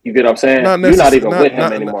point. You get what I'm saying? You're not even with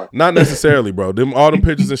him anymore. Not necessarily, bro. All them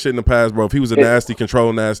pictures and shit in the past, bro. If he was a nasty,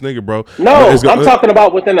 controlling ass nigga, bro. No, I'm talking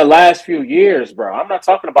about within the last few years, bro. I'm not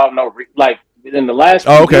talking about in the last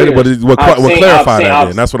few years. But what clarify that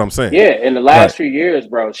then? That's what I'm saying. Yeah, in the last few years,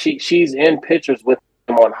 bro, she's in pictures with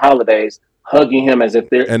him on holidays, hugging him as if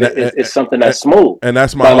it's something that's smooth. And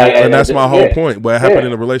that's my whole point. What happened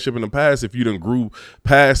in a relationship in the past, if you done grew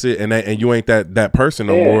past it and you ain't that person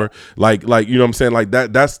no more, like, you know what I'm saying? Like,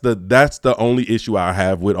 that's the only issue I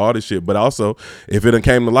have with all this shit. But also, if it done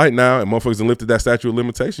came to light now and motherfuckers done lifted that statute of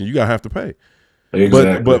limitation, you gotta have to pay.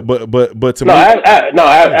 Exactly. But to me,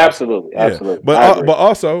 absolutely. But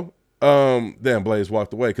also, damn, Blaze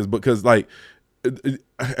walked away because like,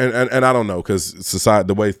 and I don't know, because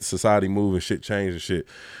the way society move and shit change and shit,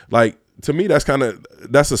 like, to me that's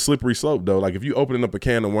a slippery slope though. Like, if you opening up a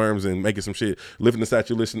can of worms and making some shit, lifting the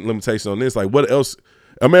statute of limitation on this, like, what else?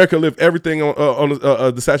 America lived everything on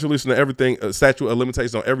the statute of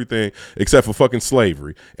limitations on everything except for fucking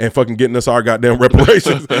slavery and fucking getting us our goddamn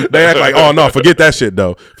reparations. They act like, oh no, forget that shit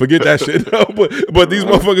though. But these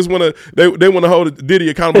motherfuckers want to hold Diddy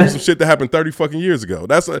accountable for some shit that happened 30 fucking years ago.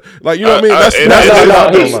 That's like, you know what I mean?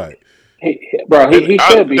 That's like. He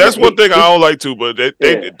should be. That's one thing I don't like too, but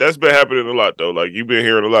that's been happening a lot though. Like, you've been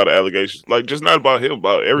hearing a lot of allegations, like, just not about him,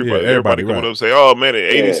 about everybody. Everybody coming up and say, "Oh man, in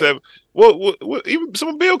 '87." What even some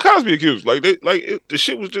of Bill Cosby accused, the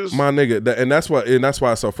shit was just my nigga, and that's why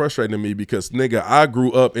it's so frustrating to me, because nigga, I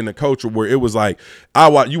grew up in a culture where it was like,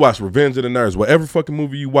 you watch Revenge of the Nerds, whatever fucking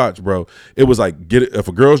movie you watch, bro, it was like, if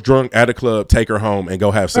a girl's drunk at a club, take her home and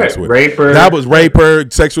go have sex with her. That was rape her,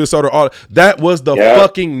 sexual assault her, all that was the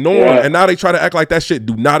fucking norm, and now they try to act like that shit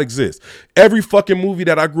do not exist. Every fucking movie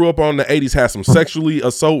that I grew up on in the 80s has some sexually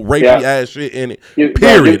assault, rapey ass shit in it.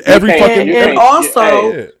 Period. Every fucking and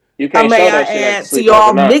also. May I add to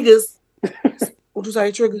y'all niggas? What you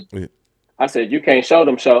say, Trigger? I I said, you can't show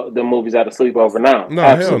them movies at a sleepover now. No,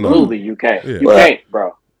 absolutely, you can't. Yeah. You can't,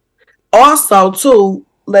 bro. Also, too,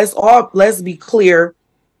 let's be clear.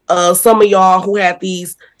 Some of y'all who had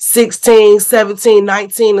these 16, 17,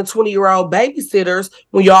 19, and 20-year-old babysitters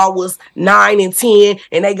when y'all was 9 and 10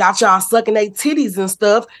 and they got y'all sucking their titties and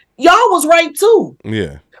stuff, y'all was raped too.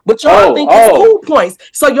 Yeah. But y'all think it's cool points.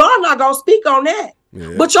 So y'all not going to speak on that.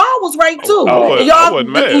 Yeah. But y'all was raped too. And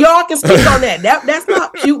y'all can speak on that. That's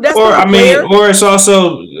not cute. That's or not fair. or it's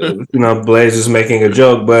also, Blaze is making a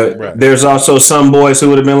joke, but there's also some boys who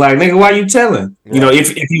would have been like, "Nigga, why you telling?" Right.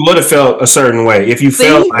 If you would have felt a certain way, if you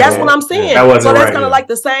felt like that's what I'm saying. That wasn't so that's right. kind of like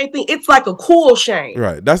the same thing. It's like a cool shame.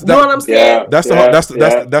 Right. You know what I'm saying?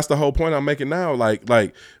 That's the whole point I'm making now. Like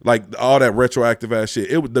all that retroactive ass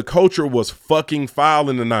shit. The culture was fucking foul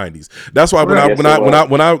in the 90s. That's why when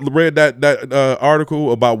I read that article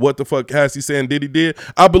about what the fuck Cassie said and Diddy did,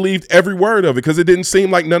 I believed every word of it because it didn't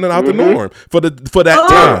seem like nothing out the norm for that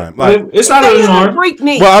time. Like it's not a norm.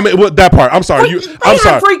 Well, I mean, that part. I'm sorry. I'm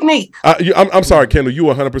sorry. Freak Neek. I'm sorry, Kendall. You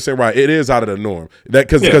 100% right. It is out of the norm. That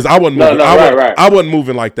because I wasn't moving. I wasn't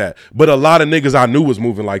moving like that. But a lot of niggas I knew was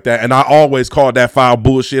moving like that, and I always called that foul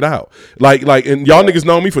bullshit out. Like, and y'all niggas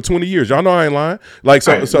know me for 20 years. Y'all know I ain't lying. Like,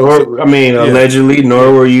 allegedly,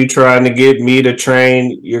 nor were you trying to get me to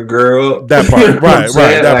train your girl. That part, right.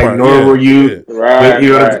 That part. Nor were you,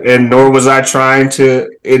 and nor was I trying to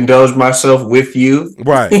indulge myself with you.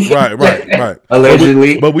 Right.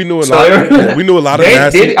 Allegedly, but we knew a lot. We knew a lot of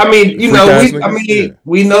nasty.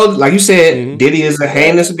 We know, like you said, Diddy is a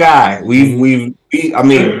heinous guy. We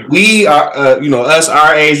are, us,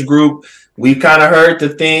 our age group. We've kind of heard the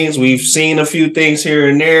things. We've seen a few things here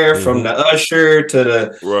and there, from the usher to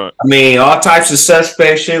the, all types of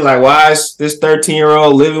suspect shit. Like, why is this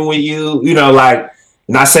 13-year-old living with you?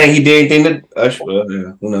 Not saying he did anything to usher.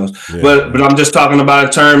 Who knows? Yeah. But I'm just talking about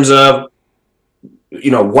in terms of,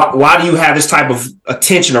 why do you have this type of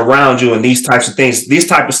attention around you and these types of things? This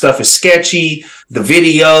type of stuff is sketchy. The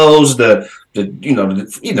videos,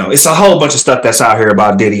 it's a whole bunch of stuff that's out here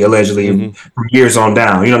about Diddy allegedly from years on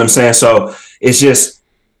down. You know what I'm saying? So it's just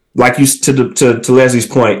like to Leslie's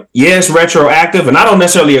point. Yeah, it's retroactive, and I don't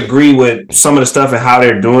necessarily agree with some of the stuff and how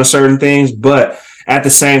they're doing certain things, but at the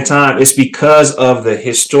same time, it's because of the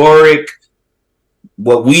historic.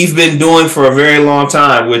 What we've been doing for a very long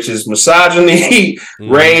time, which is misogyny,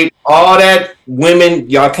 rape, all that. Women,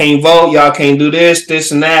 y'all can't vote, y'all can't do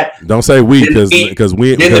this and that. Don't say we, because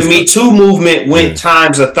we. Then the Me Too movement went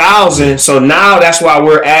times 1,000. So now that's why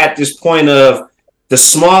we're at this point of the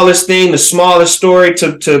smallest thing, the smallest story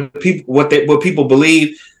to people, what people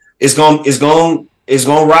believe is going to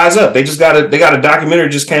rise up. They got a documentary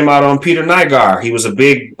just came out on Peter Nygaard. He was a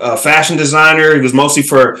big fashion designer. He was mostly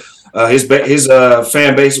for. His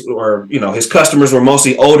fan base, or his customers were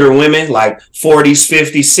mostly older women, like 40s,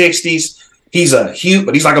 50s, 60s.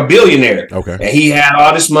 But he's like a billionaire. Okay. And he had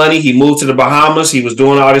all this money. He moved to the Bahamas. He was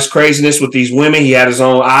doing all this craziness with these women. He had his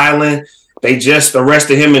own island. They just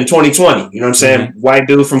arrested him in 2020. You know what I'm saying? White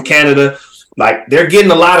dude from Canada. Like, they're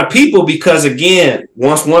getting a lot of people because, again,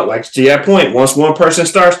 once one person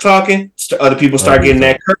starts talking, other people start getting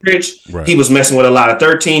that courage. Right. He was messing with a lot of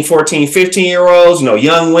 13, 14, 15-year-olds,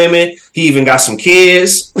 young women. He even got some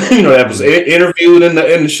kids, that was interviewed in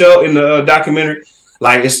the show, in the documentary.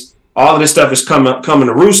 Like, it's all of this stuff is coming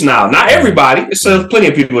to roost now. Not everybody. It's plenty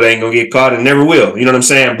of people that ain't gonna get caught and never will. You know what I'm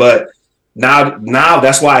saying? But now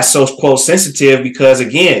that's why it's so quote sensitive, because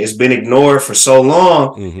again, it's been ignored for so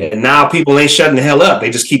long, and now people ain't shutting the hell up. They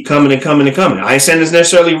just keep coming and coming and coming. I ain't saying it's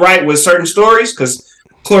necessarily right with certain stories, because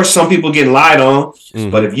of course some people get lied on.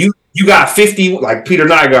 But if you got 50, like Peter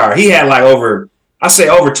Nygaard, he had like over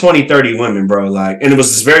 20, 30 women, bro. Like, and it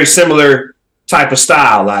was this very similar type of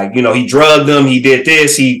style. Like, he drugged them, he did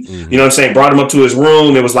this, he, you know what I'm saying, brought them up to his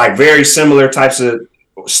room. It was like very similar types of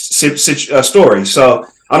stories. So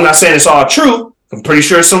I'm not saying it's all true. I'm pretty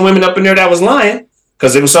sure some women up in there that was lying,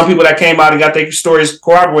 because there was some people that came out and got their stories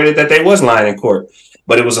corroborated that they was lying in court.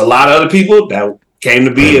 But it was a lot of other people that came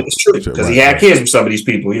to be it was true, because he had kids with some of these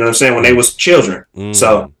people. You know what I'm saying? When they was children.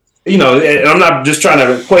 So, and I'm not just trying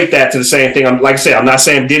to equate that to the same thing. Like I said, I'm not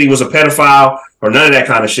saying Diddy was a pedophile or none of that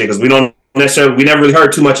kind of shit, because we never really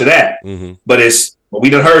heard too much of that. But we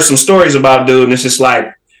done heard some stories about dude, and it's just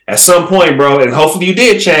like, at some point, bro, and hopefully you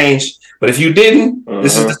did change. But if you didn't,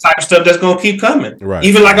 this is the type of stuff that's gonna keep coming. Right.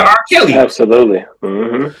 Even like an R. Kelly. Absolutely.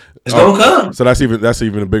 It's gonna come. So that's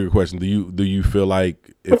even a bigger question. Do you feel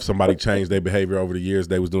like if somebody changed their behavior over the years,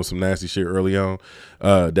 they was doing some nasty shit early on,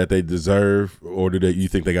 that they deserve, or you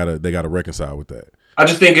think they gotta reconcile with that? I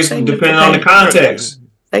just think it's depending on the context.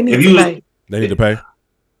 They need to pay. They need to pay.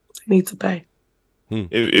 They need to pay.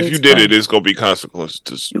 If you did it, it's gonna be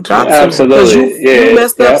consequences. You got to. Absolutely. You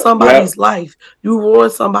messed up somebody's life. You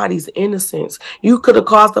ruined somebody's innocence. You could have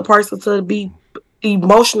caused the person to be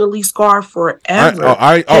emotionally scarred forever.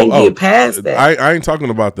 I can't get past that. I ain't talking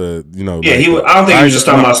about the I don't think he was just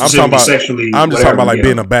talking about specifically sexually. I'm just talking about like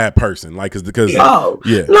being a bad person, like because no.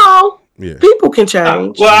 Yeah. People can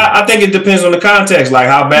change. I think it depends on the context. Like,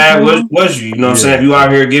 how bad was you? You know what I'm saying? If you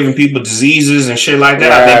out here giving people diseases and shit like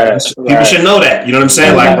that, I think people should know that. You know what I'm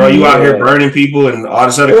saying? Like, bro, you out here burning people and all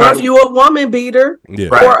this other. Or if you a woman beater,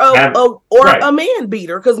 or a man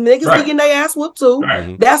beater, because niggas be getting their ass whooped too.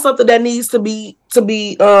 Right. That's something that needs to be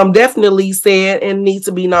definitely said and needs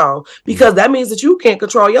to be known, because that means that you can't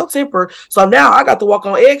control your temper. So now I got to walk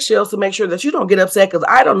on eggshells to make sure that you don't get upset, because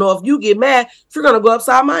I don't know if you get mad, if you're gonna go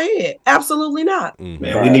upside my head. Absolutely not.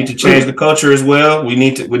 Man, we need to change the culture as well. What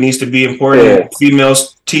needs to be important. Yeah. Female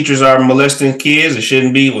teachers are molesting kids. It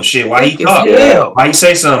shouldn't be. Well, shit. Why you talk? Why you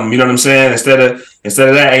say something? You know what I'm saying? Instead of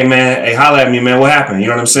that, hey man, hey, holla at me, man. What happened? You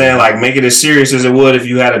know what I'm saying? Like, make it as serious as it would if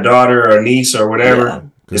you had a daughter or a niece or whatever. Yeah.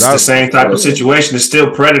 It's the same type of situation. It's still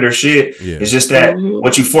predator shit. Yeah. It's just that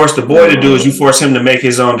what you force the boy to do is you force him to make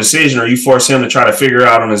his own decision, or you force him to try to figure it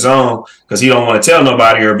out on his own because he don't want to tell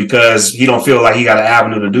nobody, or because he don't feel like he got an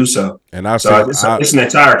avenue to do so. And it's an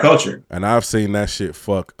entire culture. And I've seen that shit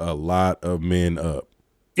fuck a lot of men up.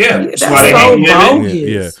 Yeah, that's why they hate women.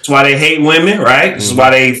 Yeah. That's why they hate women, right? This is why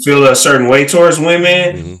they feel a certain way towards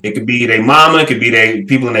women. It could be their mama, it could be they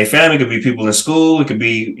people in their family, it could be people in school, it could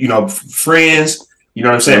be, friends. You know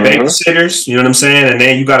what I'm saying? Babysitters, you know what I'm saying? And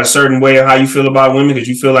then you got a certain way of how you feel about women because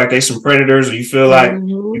you feel like they some predators, or you feel like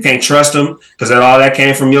you can't trust them because all that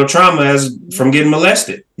came from your trauma as from getting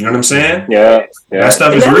molested. You know what I'm saying? Yeah. That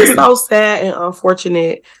stuff is real. It's so sad and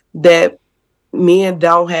unfortunate that men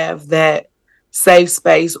don't have that safe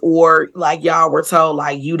space, or like y'all were told,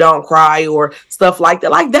 like, you don't cry or stuff like that.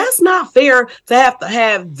 Like, that's not fair to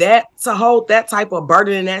have that, to hold that type of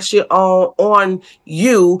burden and that shit on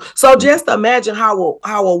you. So just imagine how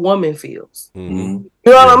a woman feels. You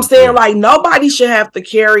know what I'm saying? Like, nobody should have to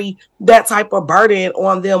carry that type of burden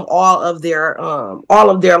on them all of their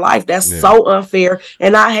life. That's so unfair.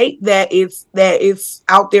 And I hate that it's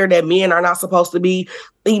out there that men are not supposed to be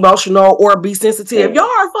emotional or be sensitive. Y'all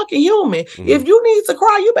are fucking human. If you need to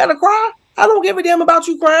cry, you better cry. I don't give a damn about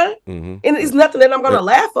you crying. And it's nothing that I'm gonna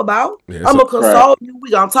laugh about. I'm gonna console you.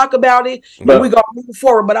 We're gonna talk about it, and we're gonna move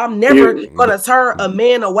forward. But I'm never gonna turn a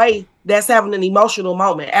man away that's having an emotional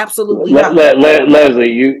moment. Absolutely not.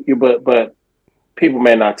 Leslie, but people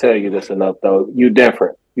may not tell you this enough though. You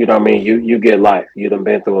different. You know what I mean? You get life. You done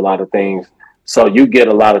been through a lot of things. So you get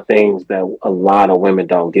a lot of things that a lot of women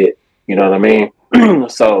don't get. You know what I mean?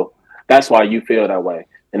 So that's why you feel that way.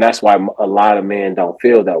 And that's why a lot of men don't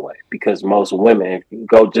feel that way, because most women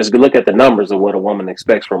just look at the numbers of what a woman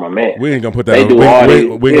expects from a man. We ain't gonna put that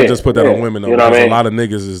on. We gonna just put that on women though. You know what I mean? A lot of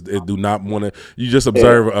niggas do not want to. You just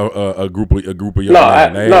observe a group of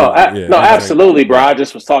young men. No, absolutely, bro. I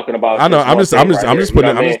just was talking about. I know. I'm just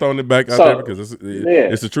throwing it back out there because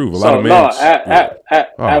it's the truth. A lot of men.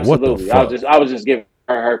 Absolutely. I was just giving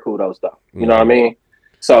her kudos though. You know what I mean?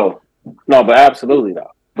 So no, but absolutely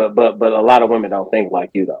though. But a lot of women don't think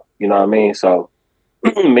like you though. You know what I mean? So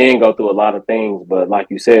men go through a lot of things, but like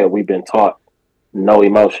you said, we've been taught no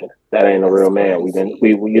emotion. That ain't a real man. We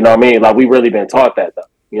you know what I mean? Like, we really been taught that though.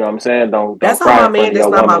 You know what I'm saying? Don't that's how my man. That's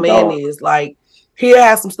not my man is. Like, he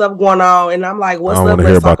has some stuff going on, and I'm like, what's up? I don't want to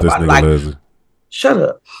hear about this nigga, like, Leslie. Shut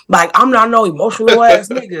up. Like, I'm not no emotional ass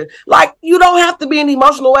nigga. Like, you don't have to be an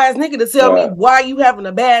emotional ass nigga to tell me why you having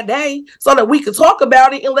a bad day, so that we can talk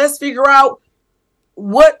about it and let's figure out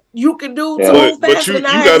what you can do to move fast.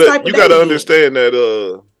 But you gotta understand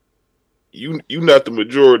that you not the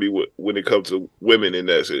majority when it comes to women in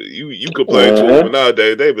that shit. You complain to women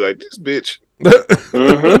nowadays, they be like, this bitch.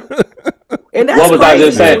 And that's what was I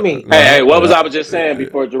just saying? Hey, what was I just saying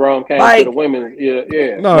before Jerome came to the women?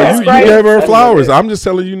 Yeah. No, you gave her flowers. I'm just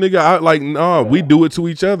telling you, nigga. We do it to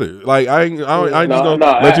each other. Like, I ain't just gonna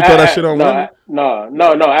let you throw that shit on women.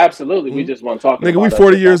 No, absolutely. We just want to talk. Nigga, we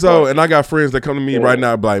 40 years old, and I got friends that come to me right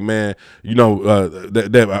now, like, man, you know,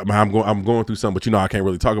 I'm going through something, but you know, I can't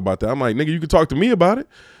really talk about that. I'm like, nigga, you can talk to me about it.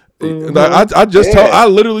 I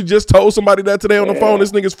literally just told somebody that today on the phone.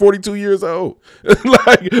 This nigga's 42 years old.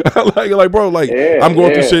 like, bro, like, I'm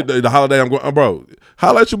going through shit. The holiday, I'm going, bro.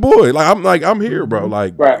 Holla at your boy. Like, I'm here, bro.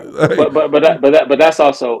 Like, right. But that's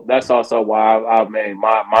also why I've made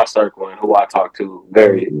my circle and who I talk to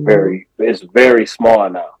it's very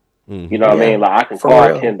small now. You know what I mean? Like, I can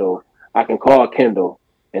call Kendall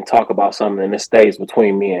and talk about something, and it stays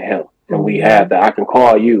between me and him. And we have that. I can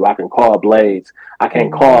call you. I can call Blades. I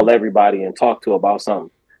can't call everybody and talk to about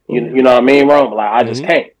something. You know what I mean, Rome? Like I just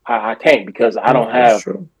can't. I can't because I don't have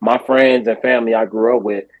my friends and family I grew up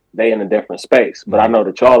with. They in a different space, but I know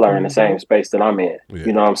that y'all are in the same space that I'm in. Yeah.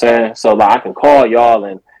 You know what I'm saying? So like I can call y'all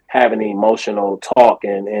and have an emotional talk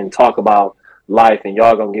and talk about life, and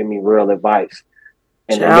y'all gonna give me real advice.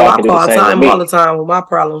 And y'all can do the same all the time with my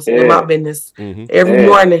problems, with my business. Every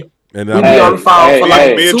morning. And we be on the phone for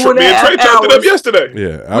like 2.5 hours. Up yesterday.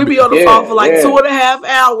 Yeah, we be on the phone for like 2.5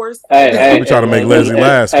 hours. We be trying to make Leslie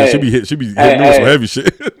last because she be hitting me with some heavy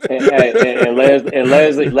shit. and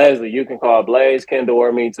Leslie, you can call Blaze, Kendall,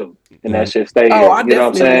 or me too, and that shit stay here. You know what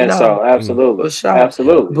I'm saying? Know. So absolutely,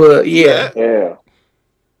 absolutely. But yeah.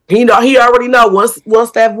 He already know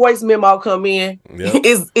once that voice memo come in,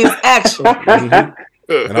 it's action.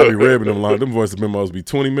 And I be ribbing them long. Them voice memos be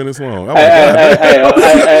 20 minutes long. Hey.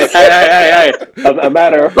 A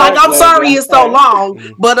matter of fact, like I'm sorry it's so long,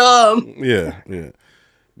 but yeah.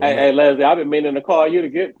 Hey, Leslie, I've been meaning to call you to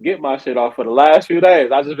get my shit off for the last few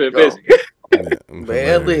days. I just been busy.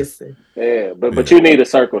 Man, listen. Yeah, but you need a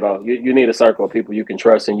circle though. You need a circle of people you can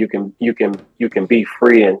trust, and you can be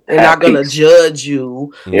free and not gonna judge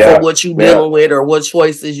you for what you dealing with or what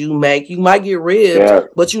choices you make. You might get ribbed,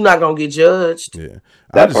 but you're not gonna get judged. Yeah.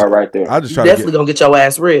 That part right there. I just try definitely gonna get your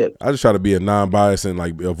ass ribbed. I just try to be a non-biased and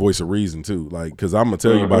like a voice of reason too, like because I'm gonna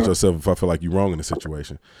tell you about yourself if I feel like you're wrong in the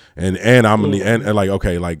situation, and I'm gonna and like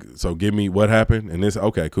okay, like so give me what happened and this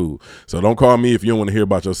okay cool. So don't call me if you don't want to hear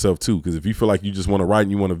about yourself too, because if you feel like you just want to write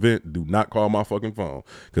and you want to vent, do not call my fucking phone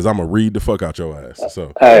because I'm gonna read the fuck out your ass.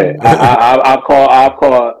 So hey, I'll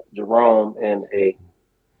call Jerome in a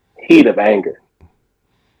heat of anger,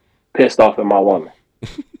 pissed off at my woman.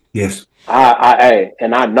 Yes.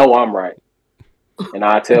 And I know I'm right. And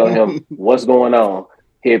I tell him what's going on.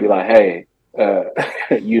 He'll be like, hey,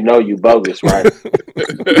 you know you bogus, right?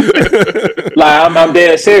 Like I'm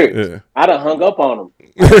dead serious. Yeah. I done hung up on him.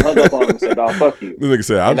 And said, "Oh, fuck you." This nigga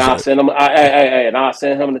said, "I'll send him." And I'll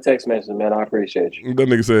send him the text message, man. I appreciate you. That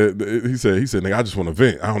nigga said, he said, nigga, I just want to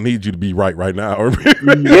vent. I don't need you to be right now.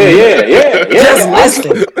 Yeah. Just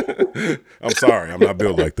listen. I'm sorry, I'm not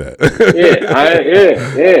built like that. But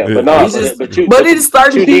no, but it's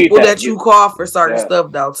certain people that you call for certain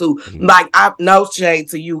stuff though too. Mm-hmm. Like I no shade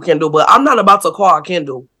to you, Kendall, but I'm not about to call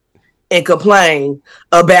Kendall and complain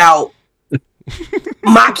about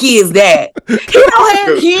my kid's dad. He don't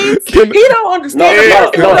have kids. He don't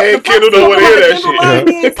understand. Kendall don't want to hear that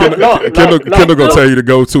shit. Kendall gonna tell you to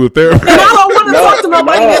go to a therapist. And I don't want to talk to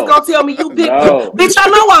nobody that's gonna tell me you picked him. Bitch, I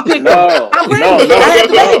know I picked him. I'm pregnant. I had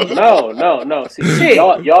the baby. No. See,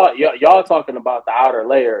 y'all talking about the outer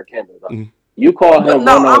layer of Kendall. Though. You call him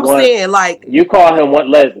no, one-on-one. I'm saying like you call him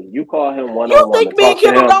Leslie. You call him one-on-one. You think me and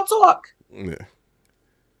Kendall don't talk? Yeah.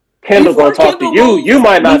 Kendall gonna talk to you. You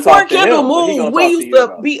might not talk to him. Before Kendall moved, we used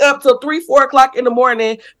to be up till 3-4 o'clock in the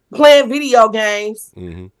morning playing video games,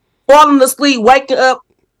 falling asleep, waking up,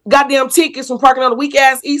 goddamn tickets from parking on the weak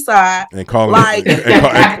ass east side, and calling like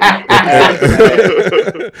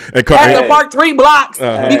had to park 3 blocks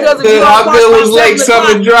because if you don't park by Lake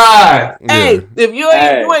Summit Drive. Hey, if you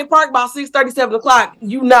ain't parked by 6:30, 7 o'clock,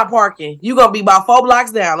 you not parking. You gonna be about 4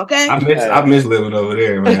 blocks down. Okay. I miss living over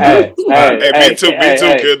there, man. Me too,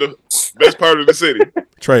 Kendall. Best part of the city.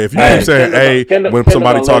 Trey, if you keep saying when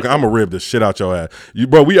somebody talking, I'm gonna rib the shit out your ass.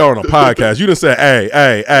 Bro, we are on a podcast. You done said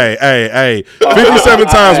hey 57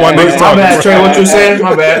 times while niggas talking. My bad, Trey, what you saying?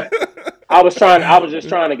 My bad. I was just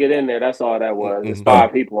trying to get in there. That's all that was. There's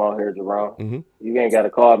 5 people on here, Jerome. You ain't got to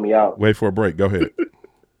call me out. Wait for a break. Go ahead.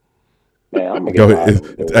 Man, I'm gonna go ahead.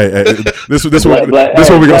 Hey, this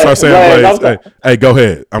what we gonna start saying. Blaze. Hey, go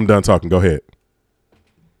ahead. I'm done talking. Go ahead.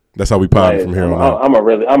 That's how we pod from here on out. I'm a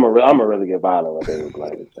really get violent with it.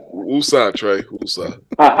 Woosah, Trey. Woosah.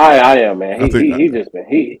 I am, man. He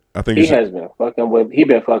has been fucking with me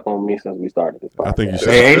since we started this podcast. I think you should.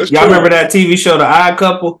 Hey, y'all remember that TV show, The Odd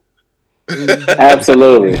Couple?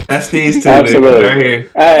 Absolutely. That's these two. Absolutely. Right here.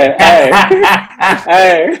 Hey.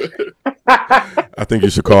 I think you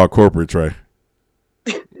should call corporate, Trey.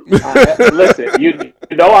 Listen, you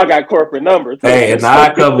know I got corporate numbers. Hey, and The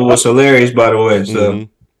Odd Couple was hilarious, by the way. So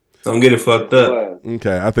don't get it fucked up.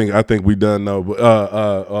 Okay, I think we done know.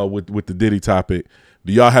 With the Diddy topic,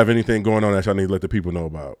 do y'all have anything going on that y'all need to let the people know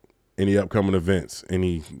about? Any upcoming events?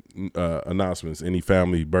 Any announcements? Any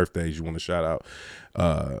family birthdays you want to shout out?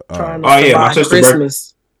 My sister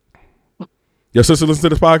Christmas. Your sister listen to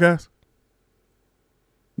this podcast?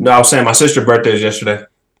 No, I was saying my sister's birthday is yesterday.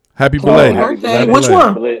 Happy belated. Birthday. Which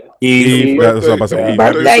one? Eve. That's what I'm about to say.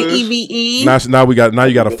 Birthday, Eve. Now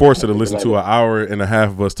you got to force her to listen to an hour and a half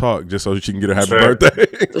of us talk just so she can get her happy birthday.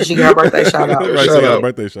 So she get her birthday shout out. Right, she got a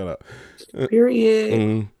birthday shout out. Period.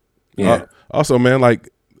 Mm-hmm. Yeah. Also, man, like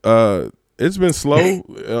it's been slow,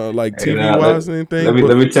 like TV wise and anything.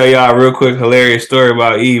 Let me tell y'all a real quick hilarious story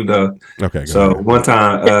about Eve though. Okay. So one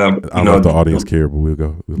time, I don't know if the audience care, but we'll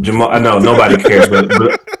go. Jamal, I know nobody cares, but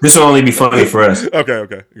this will only be funny for us.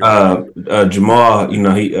 Okay. Jamal, he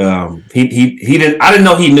didn't. I didn't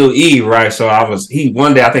know he knew Eve, right? So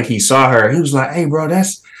one day I think he saw her. He was like, "Hey, bro,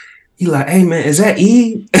 hey man, is that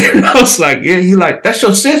Eve?" And I was like, "Yeah." He like, "That's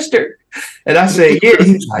your sister?" And I said, "Yeah."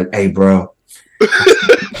 He was like, "Hey, bro."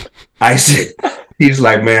 He's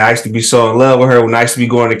like, "Man, I used to be so in love with her when I used to be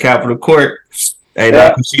going to Capitol Court. Hey,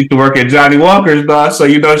 dog, she used to work at Johnny Walker's, dog. So,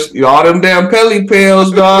 all them damn Pelly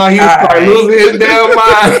pills, dog. He was probably losing his damn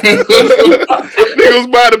mind."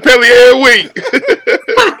 Niggas buy the Pelly every week.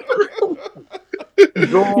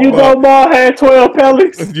 You know, Ma had 12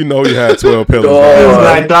 Pellies. You know, he had 12 Pellies. He was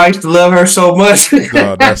like, "I used to love her so much."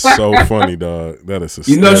 Dog, that's so funny, dog. That is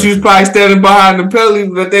hysterical. She was probably standing behind the Pelly,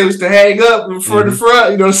 but they was to hang up for the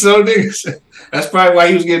front, so niggas. That's probably why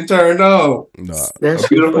he was getting turned on. That's a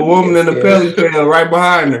beautiful woman in the Pelly pail right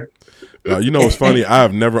behind her. You know what's funny? I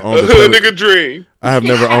have never owned a nigga dream. I have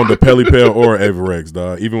never owned a Pelly Pail or Averex,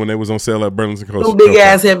 dog. Even when they was on sale at Burlington Coast. Them big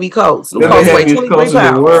ass heavy coats. Them coats weigh 23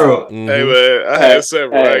 pounds. Hey man, I had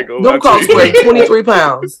several. Them coats weigh 23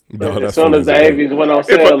 pounds. As soon as the Avies went on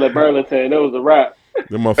sale at Burlington, it was a wrap.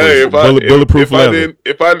 Hey, bulletproof leather.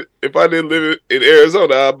 If I didn't live in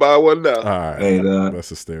Arizona, I'd buy one now. All right, that's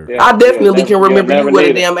hysterical. I definitely can remember you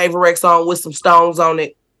with a damn Averex on with some stones on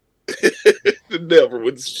it. The devil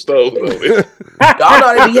with the stones on it. Y'all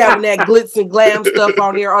know they be having that glitz and glam stuff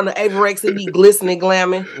on there on the Averex. It be glistening,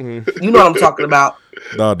 glamming. Mm-hmm. You know what I'm talking about.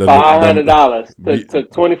 $500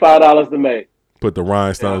 took $25 to make. Put the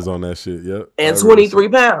rhinestones on that shit. Yep. And 23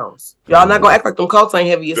 pounds. Y'all not gonna act like them coats ain't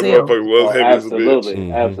heavy as hell.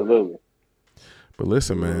 Absolutely. But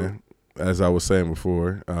listen, man. As I was saying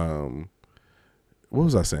before, what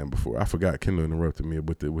was I saying before? I forgot. Kendall interrupted me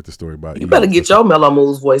with the story about you. Better get your Mellow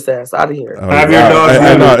Moves voice ass out of here.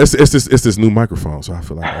 No, it's this new microphone, so I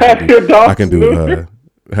feel like I can do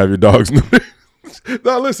have your dogs neutered.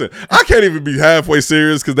 No, listen, I can't even be halfway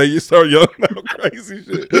serious because they start yelling out crazy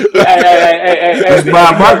shit.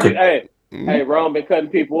 Hey, Ron been cutting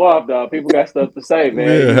people off, dog. People got stuff to say,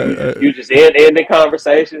 man. You just end the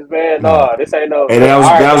conversations, man. No, this ain't no. Hey,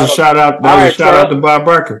 that was a shout out. That was a shout out to Bob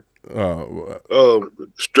Barker.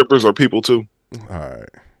 Strippers are people too. All right,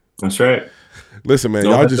 that's right. Listen, man,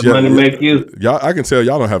 don't y'all just money make you. Y'all, I can tell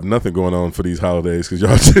y'all don't have nothing going on for these holidays because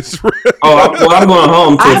y'all just. I'm going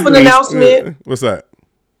home. I have an announcement. Yeah. What's that?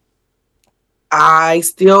 I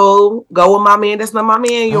still go with my man. That's not my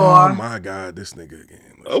man, y'all. Oh my God, this nigga again.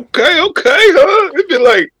 Okay, huh? It'd be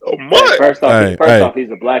like a month. First off, he's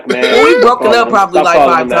a black man. We broken up probably like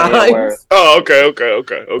 5 times. Oh,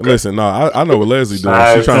 okay. Listen, no, I know what Leslie doing.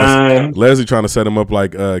 She's Leslie trying to set him up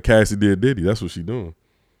like Cassie did Diddy. That's what she doing.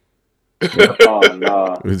 She gonna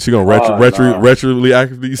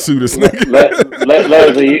retroactively sue this nigga.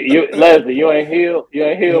 Leslie, you ain't healed. You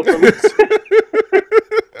ain't healed from this.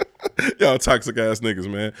 Y'all toxic ass niggas,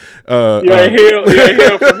 man. You ain't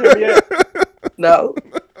healed from him yet. No.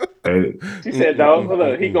 She said, "Dog,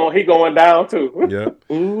 look, he going down too." Yeah.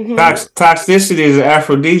 Mm-hmm. Toxicity is an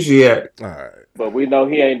aphrodisiac. All right. But we know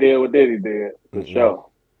he ain't did what Diddy did for sure.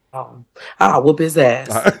 I'll whoop his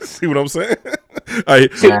ass. See what I'm saying?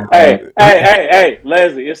 Hey,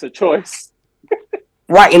 Leslie, it's a choice.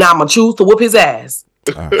 Right, and I'm gonna choose to whoop his ass.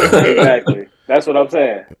 Right. Exactly. That's what I'm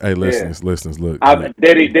saying. Hey, listeners, look.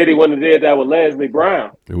 Diddy wouldn't have did that with Leslie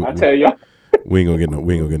Brown. I tell y'all. We ain't gonna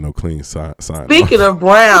get no clean sign. Speaking of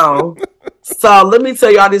Brown, so let me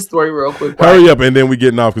tell y'all this story real quick. Right? Hurry up, and then we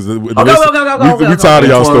getting off because we tired of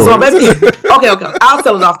y'all stories. So okay. I'll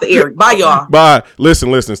tell it off the air. Bye, y'all. Bye.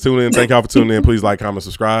 Listeners, tune in. Thank y'all for tuning in. Please like, comment,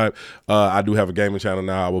 subscribe. I do have a gaming channel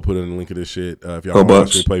now. I will put in the link of this shit. If y'all want to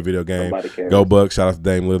watch me play video game, go Bucks. Shout out to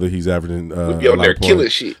Dame Lillard. He's averaging. Be on there killing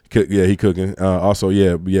shit. Yeah, he cooking. Also,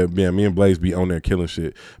 yeah. Me and Blaze be on there killing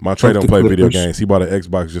shit. My Trey don't play video games. He bought an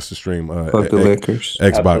Xbox just to stream. The Lakers.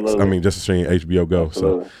 Xbox. Absolutely. I mean, just to stream HBO Go.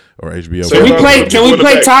 Absolutely. Or HBO. Can we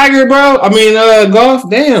play Tiger, bro? I mean, golf.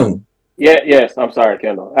 Damn. Yes. I'm sorry,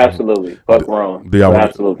 Kendall. Absolutely. Fuck wrong. Do y'all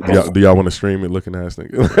want to stream it? Looking ass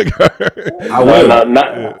nigga. I will.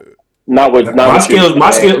 Not with my skills.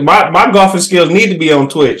 My golfing skills need to be on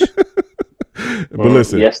Twitch. But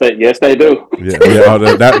listen, yes, they do. Yeah,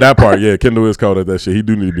 that part. Yeah, Kendall is cold at that shit. He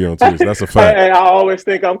do need to be on Twitch. That's a fact. Hey, I always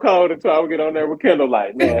think I'm cold until I get on there with Kendall.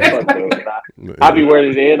 Like, man, fuck dude. I'll be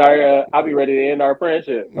ready to end our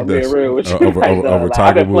friendship. I'm being real with you. Over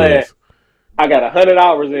Tiger Woods. I got 100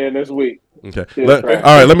 hours in this week. Okay. All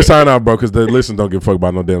right, let me sign out, bro, because the listen don't give a fuck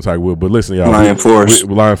about no damn Tiger Woods. But listen, y'all. Lion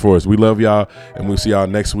Force. We love y'all, and we'll see y'all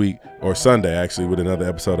next week or Sunday, actually, with another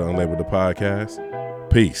episode of Unlabeled the Podcast.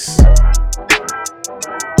 Peace.